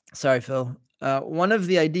 Sorry, Phil. One of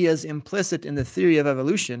the ideas implicit in the theory of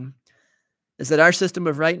evolution is that our system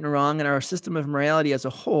of right and wrong and our system of morality as a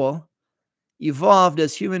whole evolved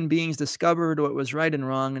as human beings discovered what was right and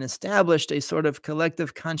wrong and established a sort of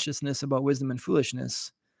collective consciousness about wisdom and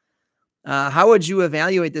foolishness. How would you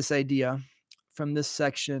evaluate this idea from this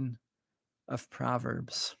section of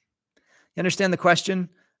Proverbs? You understand the question?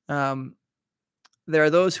 The there are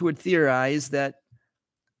those who would theorize that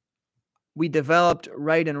we developed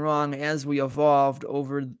right and wrong as we evolved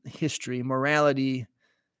over history. Morality,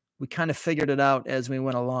 we kind of figured it out as we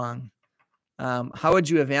went along. How would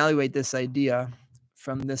you evaluate this idea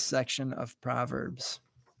from this section of Proverbs?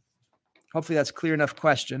 Hopefully that's a clear enough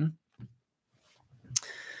question.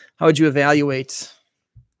 How would you evaluate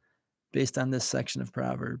based on this section of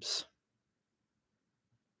Proverbs?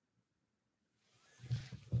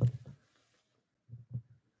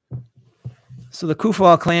 So the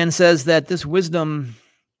Kufal clan says that this wisdom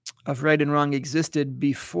of right and wrong existed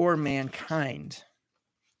before mankind.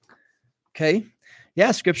 Okay.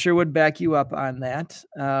 Yeah, scripture would back you up on that.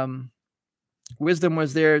 Wisdom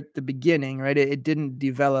was there at the beginning, right? It didn't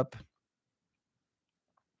develop.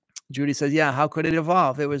 Judy says, yeah, how could it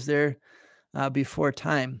evolve? It was there before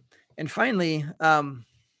time. And finally,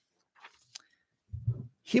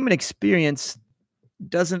 human experience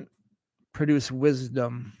doesn't produce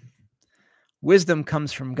wisdom. Wisdom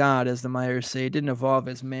comes from God, as the Myers say. It didn't evolve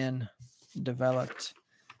as man developed.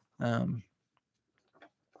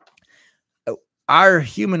 Our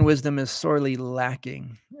human wisdom is sorely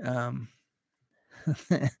lacking.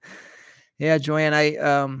 Yeah, Joanne,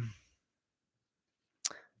 I'm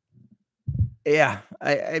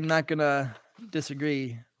not gonna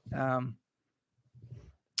disagree. Oh,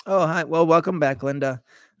 hi. Well, welcome back, Linda.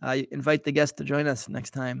 Invite the guest to join us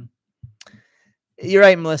next time. You're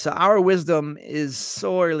right, Melissa. Our wisdom is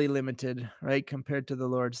sorely limited, right, compared to the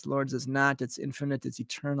Lord's. The Lord's is not. It's infinite. It's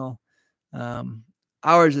eternal.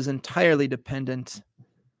 Ours is entirely dependent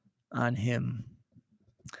on Him.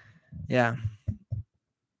 Yeah.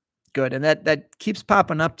 Good. And that keeps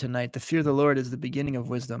popping up tonight. The fear of the Lord is the beginning of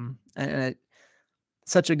wisdom. And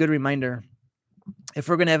such a good reminder. If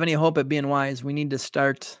we're going to have any hope at being wise, we need to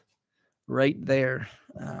start right there,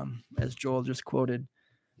 as Joel just quoted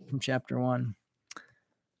from chapter 1.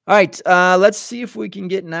 All right, let's see if we can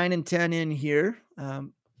get 9 and 10 in here.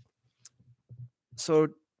 So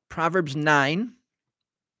Proverbs 9,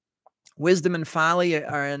 wisdom and folly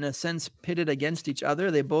are in a sense pitted against each other.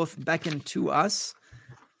 They both beckon to us.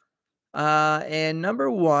 And number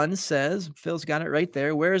 1 says, Phil's got it right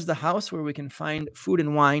there. Where is the house where we can find food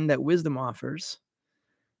and wine that wisdom offers?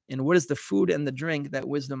 And what is the food and the drink that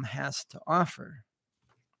wisdom has to offer?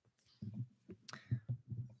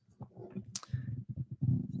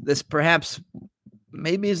 This perhaps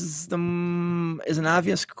maybe is an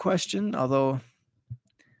obvious question, although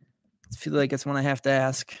I feel like it's one I have to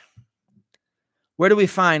ask. Where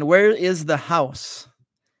is the house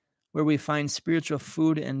where we find spiritual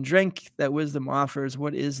food and drink that wisdom offers?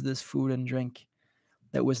 What is this food and drink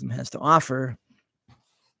that wisdom has to offer?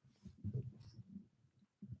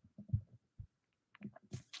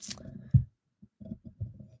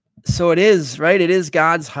 So it is, right? It is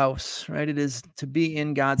God's house, right? It is to be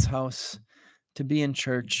in God's house, to be in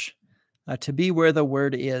church, to be where the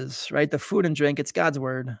word is, right? The food and drink, it's God's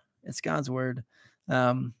word. It's God's word.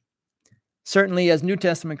 Certainly, as New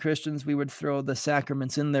Testament Christians, we would throw the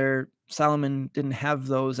sacraments in there. Solomon didn't have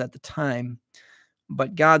those at the time,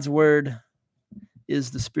 but God's word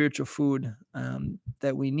is the spiritual food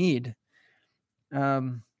that we need.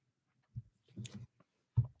 And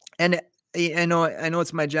I know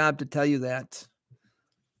it's my job to tell you that,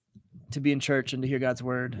 to be in church and to hear God's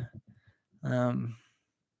word. And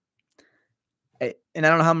I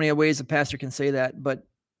don't know how many ways a pastor can say that, but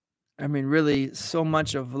I mean, really, so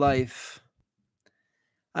much of life,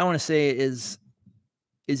 I don't want to say is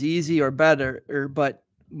easy or better, but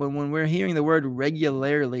when we're hearing the word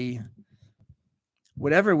regularly,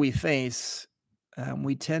 whatever we face,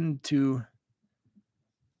 we tend to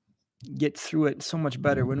get through it so much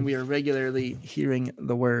better when we are regularly hearing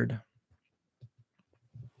the word.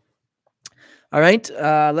 All right,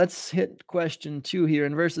 let's hit question 2 here.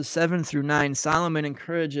 In verses 7 through 9, Solomon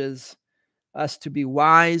encourages us to be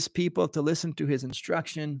wise people, to listen to his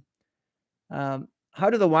instruction. How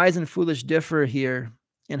do the wise and foolish differ here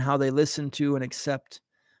in how they listen to and accept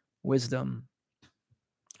wisdom?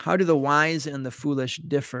 How do the wise and the foolish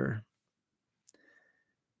differ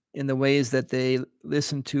in the ways that they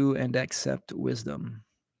listen to and accept wisdom?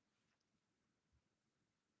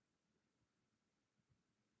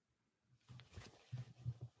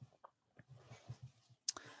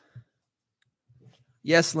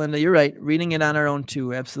 Yes, Linda, you're right. Reading it on our own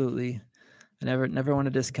too, absolutely. I never want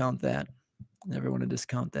to discount that. Never want to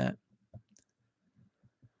discount that.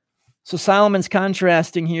 So Solomon's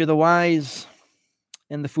contrasting here the wise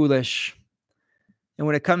and the foolish. And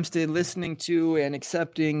when it comes to listening to and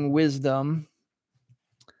accepting wisdom,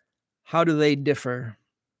 how do they differ?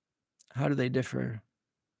 How do they differ?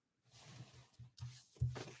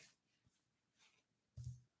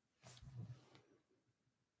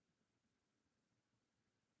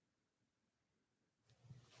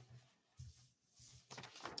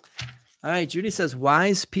 All right, Judy says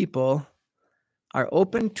wise people are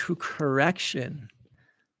open to correction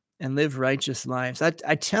and live righteous lives. I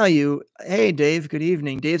tell you, hey, Dave, good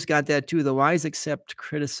evening. Dave's got that too. The wise accept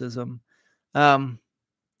criticism. Um,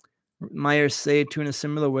 Myers say too in a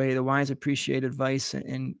similar way, the wise appreciate advice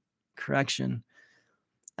and correction.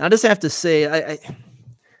 And I just have to say,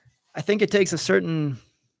 I think it takes a certain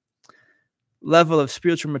level of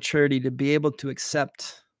spiritual maturity to be able to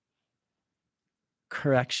accept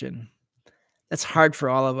correction. That's hard for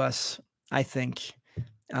all of us, I think.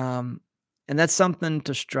 And that's something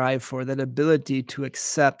to strive for, that ability to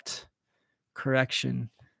accept correction,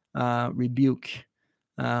 rebuke.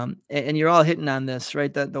 And you're all hitting on this,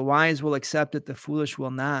 right? That the wise will accept it, the foolish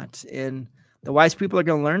will not. And the wise people are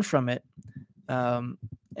going to learn from it. And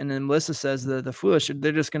then Melissa says the foolish,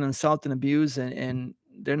 they're just going to insult and abuse, and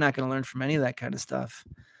they're not going to learn from any of that kind of stuff.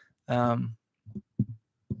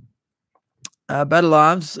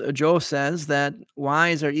 Bedelovs, Joe says that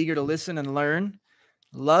wise are eager to listen and learn.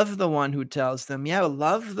 Love the one who tells them. Yeah,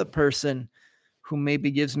 love the person who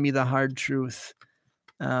maybe gives me the hard truth.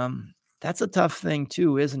 That's a tough thing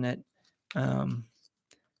too, isn't it?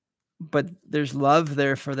 But there's love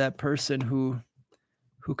there for that person who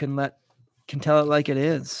can tell it like it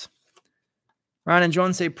is. Ron and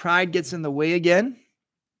Joan say pride gets in the way again.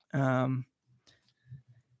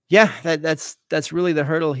 Yeah, that's really the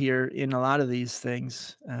hurdle here in a lot of these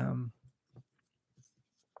things. And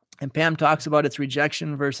Pam talks about its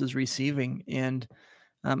rejection versus receiving. And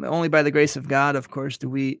only by the grace of God, of course, do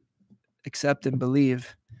we accept and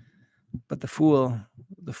believe. But the fool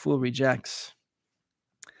rejects.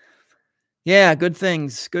 Yeah, good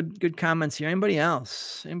things. Good comments here. Anybody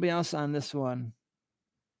else? Anybody else on this one?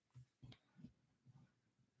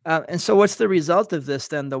 And so what's the result of this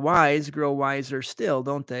then? The wise grow wiser still,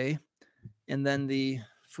 don't they? And then the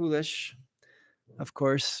foolish, of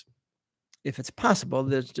course, if it's possible,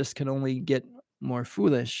 that just can only get more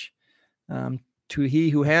foolish. To he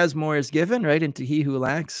who has more is given, right? And to he who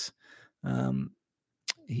lacks,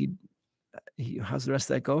 he how's the rest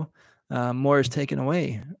of that go? More is taken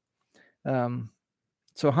away.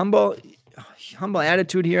 So humble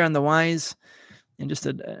attitude here on the wise, and just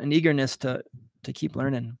an eagerness to keep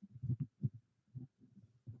learning.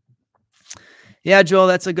 Yeah, Joel,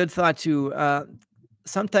 that's a good thought too.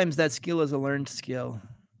 Sometimes that skill is a learned skill,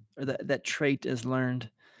 or that trait is learned.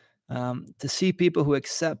 To see people who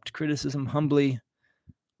accept criticism humbly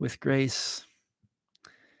with grace.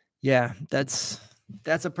 Yeah, that's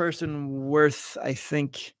a person worth, I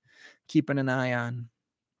think, keeping an eye on.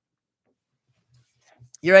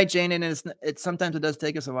 You're right, Jane, and it's sometimes it does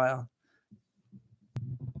take us a while.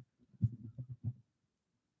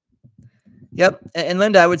 Yep, and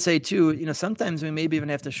Linda, I would say too, sometimes we maybe even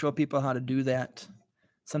have to show people how to do that.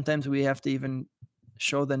 Sometimes we have to even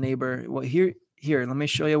show the neighbor, well, here, let me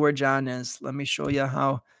show you where John is. Let me show you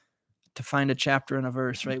how to find a chapter and a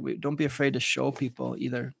verse, right? Don't be afraid to show people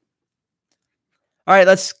either. All right,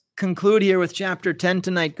 let's conclude here with chapter 10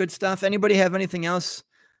 tonight. Good stuff. Anybody have anything else?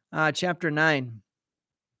 Chapter 9.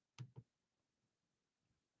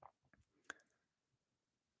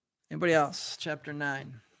 Anybody else? Chapter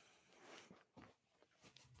 9.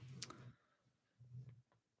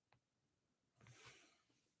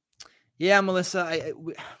 Yeah, Melissa,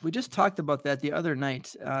 we just talked about that the other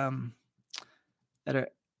night at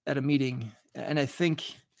a meeting, and I think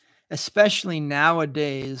especially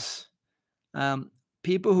nowadays,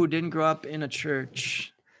 people who didn't grow up in a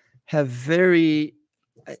church have in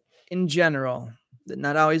general,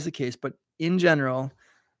 not always the case, but in general,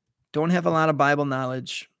 don't have a lot of Bible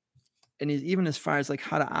knowledge, and even as far as like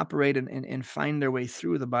how to operate and find their way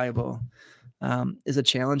through the Bible is a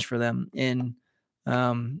challenge for them. And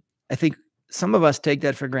I think some of us take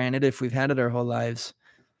that for granted if we've had it our whole lives.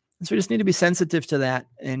 And so we just need to be sensitive to that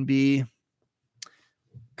and be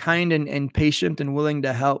kind and patient and willing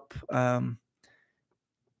to help. And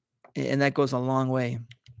that goes a long way.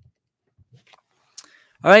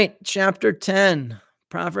 All right, chapter 10,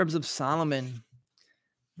 Proverbs of Solomon.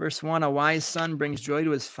 Verse 1, a wise son brings joy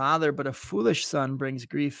to his father, but a foolish son brings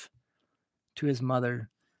grief to his mother.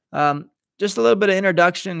 Just a little bit of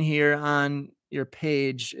introduction here on your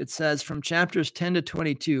page. It says from chapters 10 to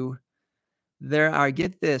 22, there are,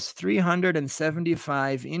 get this,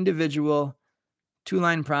 375 individual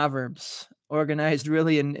 2-line proverbs organized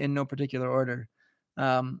really in no particular order.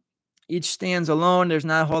 Each stands alone. There's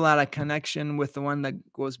not a whole lot of connection with the one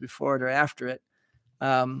that goes before it or after it.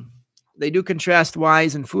 They do contrast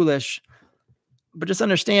wise and foolish, but just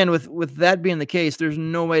understand with that being the case, there's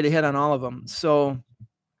no way to hit on all of them. So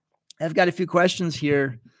I've got a few questions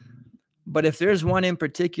here But if there's one in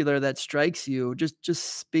particular that strikes you,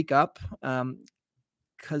 just speak up,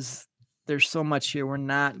 because there's so much here. We're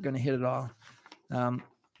not going to hit it all.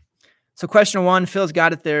 So question 1, Phil's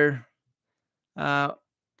got it there. 2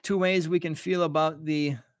 ways we can feel about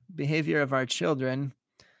the behavior of our children.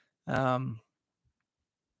 And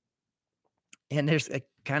there's a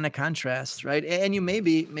kind of contrast, right? And you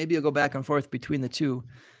maybe you'll go back and forth between the two.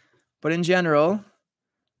 But in general,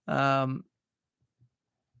 the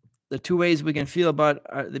 2 ways we can feel about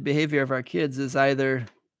the behavior of our kids is either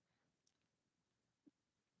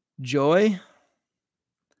joy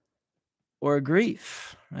or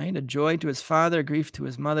grief, right? A joy to his father, grief to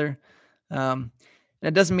his mother. And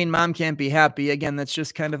it doesn't mean mom can't be happy. Again, that's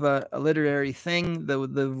just kind of a literary thing.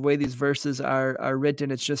 The way these verses are written,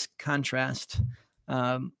 it's just contrast.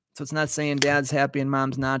 So it's not saying dad's happy and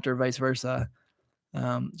mom's not, or vice versa.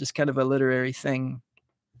 Just kind of a literary thing.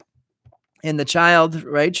 And the child,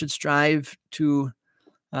 right, should strive to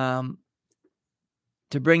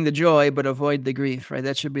bring the joy but avoid the grief, right?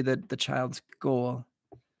 That should be the child's goal.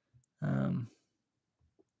 All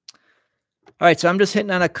right, so I'm just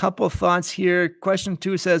hitting on a couple thoughts here. Question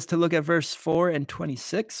 2 says to look at verse 4 and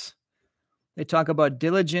 26. They talk about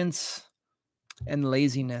diligence and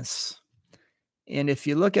laziness. And if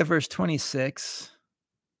you look at verse 26,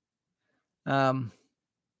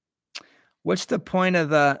 what's the point of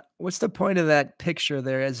that picture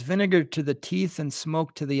there? As vinegar to the teeth and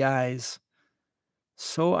smoke to the eyes,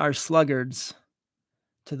 so are sluggards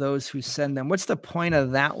to those who send them. What's the point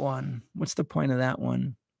of that one?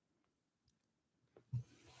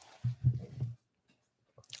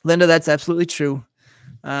 Linda, that's absolutely true.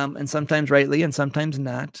 And sometimes rightly and sometimes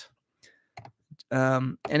not.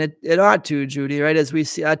 And it ought to, Judy, right? As we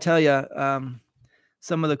see, I tell you,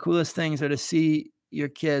 some of the coolest things are to see your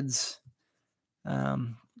kids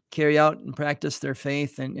carry out and practice their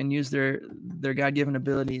faith and use their God-given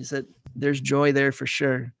abilities. That there's joy there for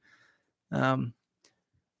sure. What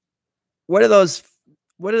are those?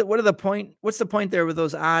 What's the point there with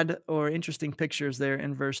those odd or interesting pictures there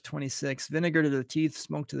in verse 26? Vinegar to the teeth,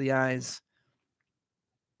 smoke to the eyes.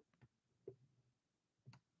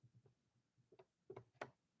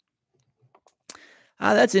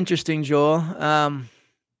 That's interesting, Joel.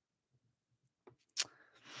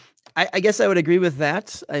 I guess I would agree with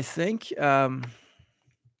that. I think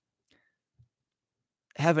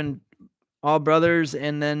having all brothers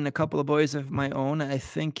and then a couple of boys of my own, I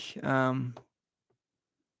think,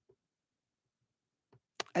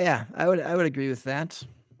 yeah, I would agree with that.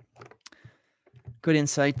 Good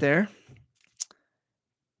insight there.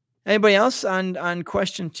 Anybody else on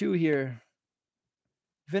question 2 here?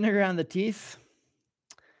 Vinegar on the teeth.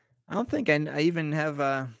 I don't think I even have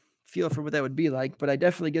a feel for what that would be like, but I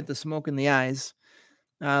definitely get the smoke in the eyes.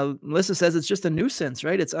 Melissa says it's just a nuisance,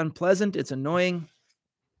 right? It's unpleasant. It's annoying.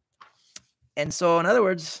 And so, in other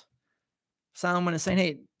words, Solomon is saying,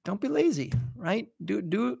 hey, don't be lazy, right?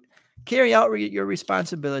 Do carry out your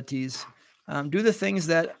responsibilities. Do the things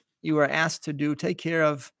that you are asked to do. Take care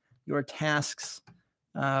of your tasks.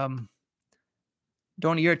 Don't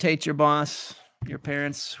irritate your boss, your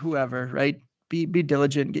parents, whoever, right? Be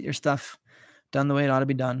diligent. Get your stuff done the way it ought to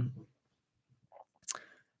be done.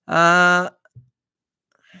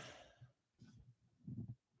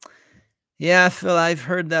 Yeah, Phil, I've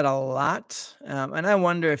heard that a lot. And I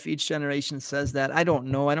wonder if each generation says that. I don't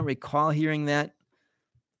know. I don't recall hearing that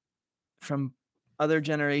from other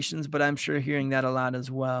generations, but I'm sure hearing that a lot as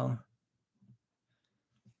well.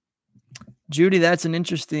 Judy, that's an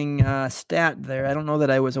interesting stat there. I don't know that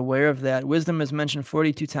I was aware of that. Wisdom is mentioned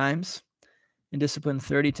 42 times and discipline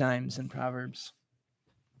 30 times in Proverbs.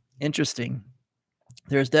 Interesting.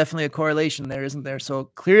 There's definitely a correlation there, isn't there? So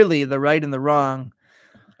clearly the right and the wrong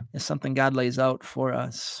is something God lays out for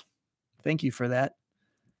us. Thank you for that.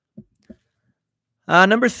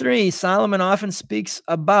 Number 3, Solomon often speaks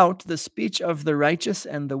about the speech of the righteous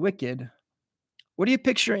and the wicked. What do you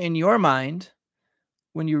picture in your mind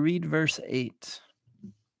when you read verse 8?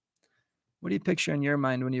 What do you picture in your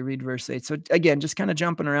mind when you read verse 8? So again, just kind of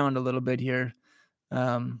jumping around a little bit here.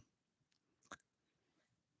 So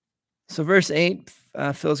verse 8,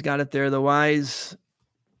 Phil's got it there. The wise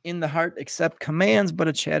in the heart accept commands, but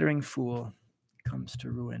a chattering fool comes to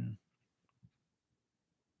ruin.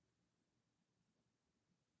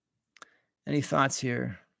 Any thoughts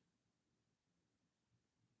here?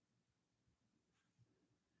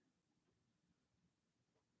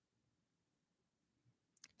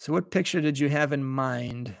 So what picture did you have in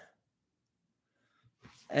mind?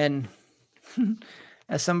 And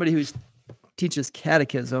as somebody who teaches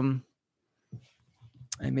catechism,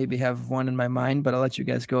 I maybe have one in my mind, but I'll let you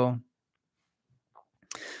guys go.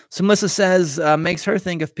 So Melissa says, makes her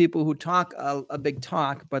think of people who talk a big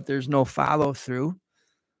talk, but there's no follow through.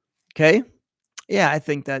 Okay. Yeah, I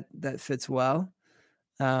think that fits well.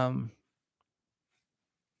 Um,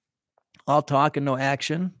 all talk and no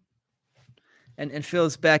action. And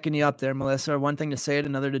Phil's backing you up there, Melissa. One thing to say it,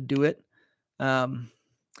 another to do it.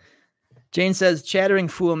 Jane says, chattering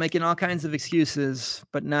fool, making all kinds of excuses,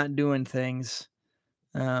 but not doing things.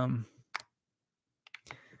 Pam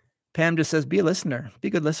just says, be a listener. Be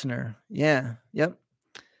a good listener. Yeah. Yep.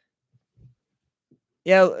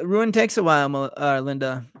 Yeah, ruin takes a while,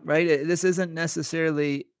 Linda, right? This isn't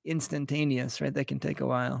necessarily instantaneous, right? That can take a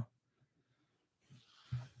while.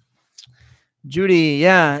 Judy,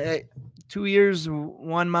 yeah, 2 years,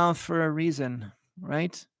 one mouth for a reason,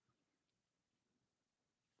 right?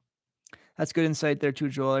 That's good insight there too,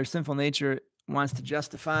 Joel. Our sinful nature wants to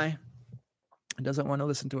justify. It doesn't want to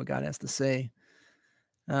listen to what God has to say.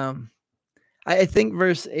 I think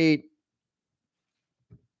verse 8,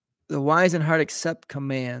 the wise in heart accept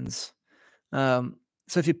commands. So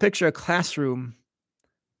if you picture a classroom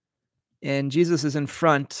and Jesus is in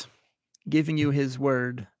front giving you his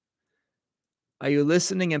word, are you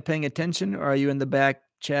listening and paying attention, or are you in the back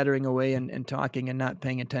chattering away and talking and not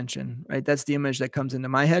paying attention, right? That's the image that comes into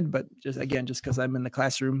my head, but just because I'm in the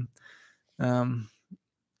classroom. But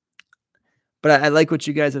I like what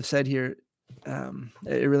you guys have said here.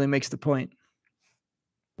 It really makes the point.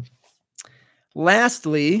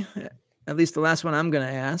 Lastly, at least the last one I'm going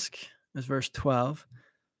to ask is verse 12.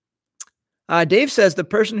 Dave says the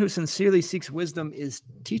person who sincerely seeks wisdom is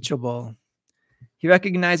teachable. He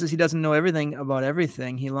recognizes he doesn't know everything about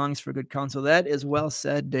everything. He longs for good counsel. That is well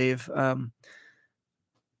said, Dave.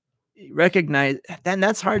 Recognize, then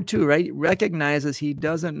that's hard too, right? Recognizes he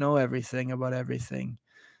doesn't know everything about everything.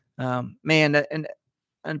 Man,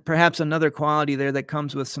 and perhaps another quality there that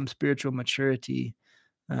comes with some spiritual maturity.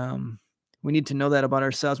 We need to know that about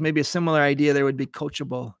ourselves. Maybe a similar idea there would be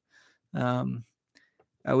coachable.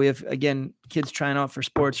 We have, again, kids trying out for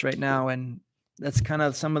sports right now, and that's kind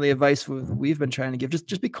of some of the advice we've been trying to give.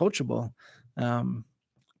 Just be coachable,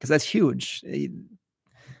 because that's huge.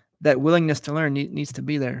 That willingness to learn needs to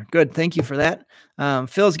be there. Good. Thank you for that.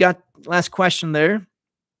 Phil's got last question there.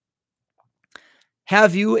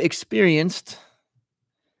 Have you experienced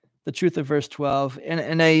the truth of verse 12?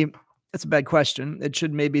 And that's a bad question. It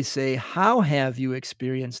should maybe say, how have you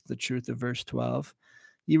experienced the truth of verse 12?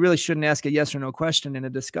 You really shouldn't ask a yes or no question in a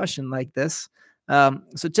discussion like this.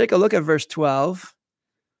 So take a look at verse 12.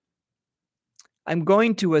 I'm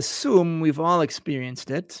going to assume we've all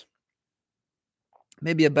experienced it.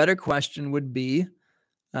 Maybe a better question would be,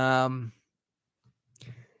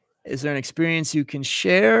 is there an experience you can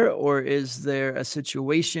share, or is there a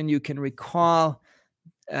situation you can recall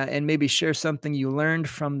and maybe share something you learned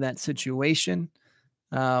from that situation?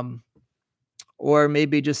 Or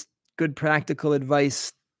maybe just good practical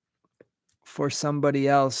advice for somebody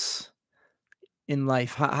else in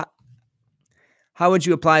life. How would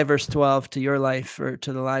you apply verse 12 to your life or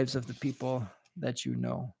to the lives of the people that you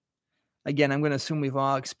know? Again, I'm going to assume we've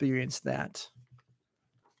all experienced that.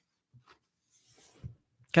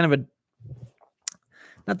 Kind of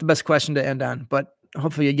not the best question to end on, but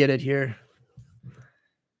hopefully you get it here.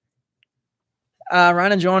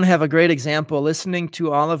 Ron and Joan have a great example. Listening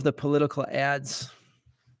to all of the political ads,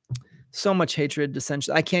 so much hatred,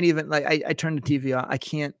 dissension. I can't even, I turn the TV off. I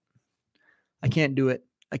can't do it.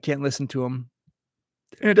 I can't listen to them.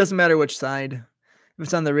 And it doesn't matter which side. If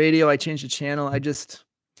it's on the radio, I change the channel.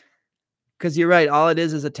 Because you're right. All it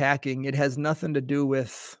is attacking. It has nothing to do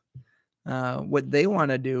with what they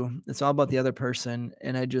want to do. It's all about the other person.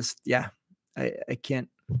 And I can't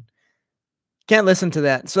listen to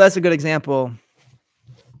that. So that's a good example.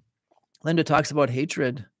 Linda talks about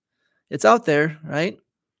hatred. It's out there, right?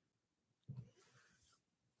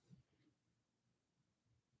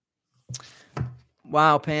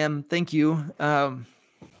 Wow, Pam, thank you.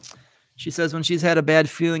 She says when she's had a bad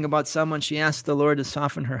feeling about someone, she asks the Lord to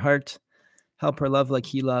soften her heart, help her love like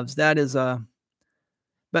he loves. That is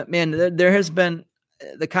but man, there has been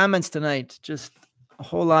the comments tonight, just a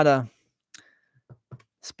whole lot of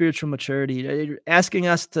spiritual maturity, asking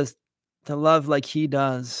us to love like he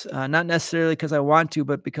does, not necessarily because I want to,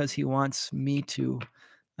 but because he wants me to.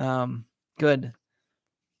 Good.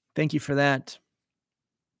 Thank you for that.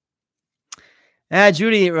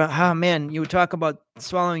 Judy, oh man, you would talk about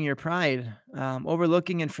swallowing your pride,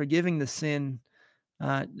 overlooking and forgiving the sin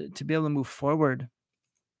to be able to move forward.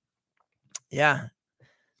 Yeah.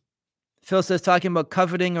 Phil says talking about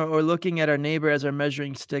coveting or looking at our neighbor as our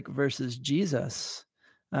measuring stick versus Jesus.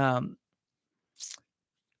 Yeah.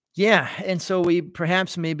 And so we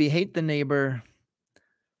perhaps maybe hate the neighbor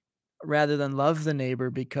rather than love the neighbor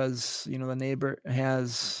because, the neighbor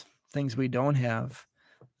has things we don't have.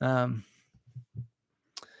 Um,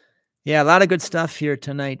 yeah, a lot of good stuff here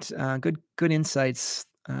tonight. Good insights.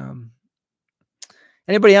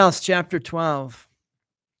 Anybody else? Chapter 12.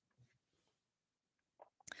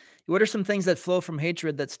 What are some things that flow from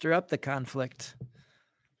hatred that stir up the conflict?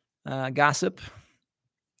 Gossip,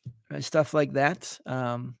 right? Stuff like that.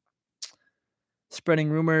 Spreading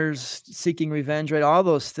rumors, seeking revenge, right? All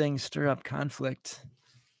those things stir up conflict.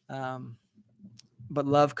 But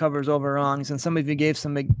love covers over wrongs. And some of you gave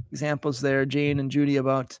some examples there, Jane and Judy,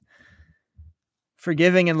 about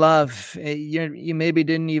forgiving and love. You maybe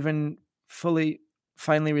didn't even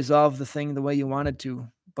finally resolve the thing the way you wanted to,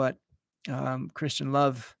 but Christian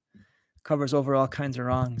love covers over all kinds of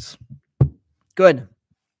wrongs. Good.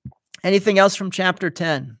 Anything else from chapter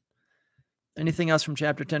 10? Anything else from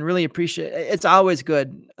chapter 10? Really appreciate it. It's always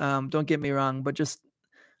good. Don't get me wrong, but just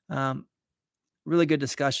really good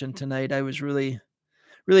discussion tonight. I was really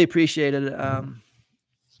appreciated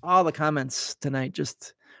all the comments tonight.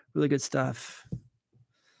 Just really good stuff.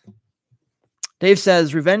 Dave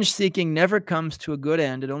says, revenge seeking never comes to a good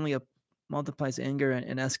end. It only multiplies anger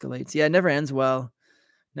and escalates. Yeah, it never ends well.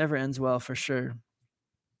 Never ends well for sure.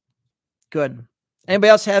 Good. Anybody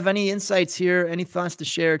else have any insights here? Any thoughts to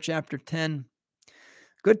share? Chapter 10.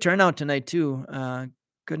 Good turnout tonight too.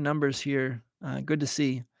 Good numbers here. Good to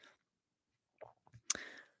see.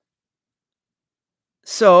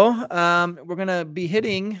 So we're going to be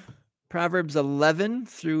hitting Proverbs 11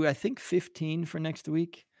 through, I think, 15 for next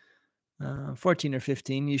week. 14 or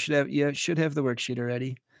 15. You should have the worksheet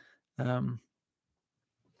already.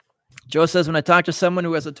 Joe says, when I talk to someone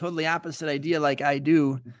who has a totally opposite idea like I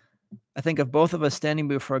do, I think of both of us standing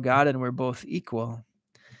before God and we're both equal.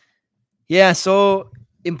 Yeah, so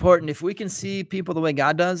important. If we can see people the way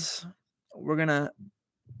God does, we're gonna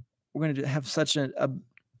have such a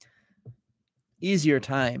easier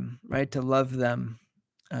time, right, to love them,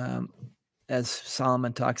 as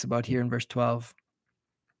Solomon talks about here in verse 12.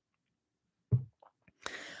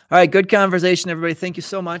 All right, good conversation, everybody. Thank you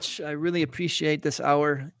so much. I really appreciate this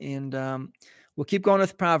hour, and we'll keep going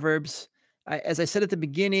with Proverbs. As I said at the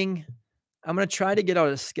beginning, I'm going to try to get out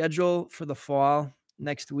a schedule for the fall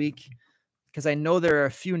next week, because I know there are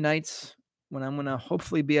a few nights when I'm going to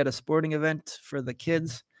hopefully be at a sporting event for the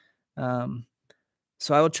kids. So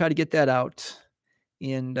I will try to get that out,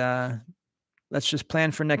 and let's just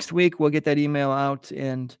plan for next week. We'll get that email out,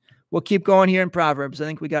 and we'll keep going here in Proverbs. I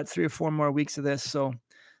think we got 3 or 4 more weeks of this, so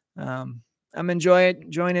I'm enjoying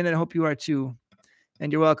it. I hope you are too,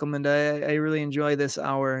 and you're welcome. And I really enjoy this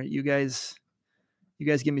hour. You guys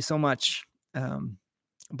give me so much.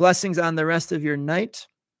 Blessings on the rest of your night,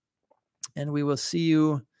 and we will see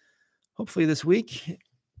you hopefully this week.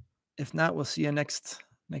 If not, we'll see you next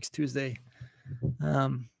Tuesday.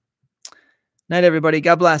 Night, everybody.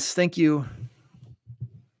 God bless. Thank you.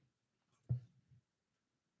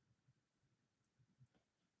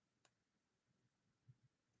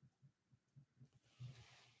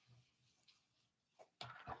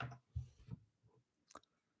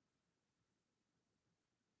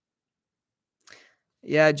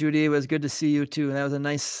 Yeah, Judy, it was good to see you too. That was a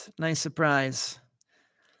nice surprise.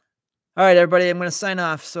 All right, everybody, I'm going to sign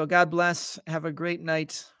off. So God bless. Have a great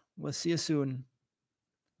night. We'll see you soon.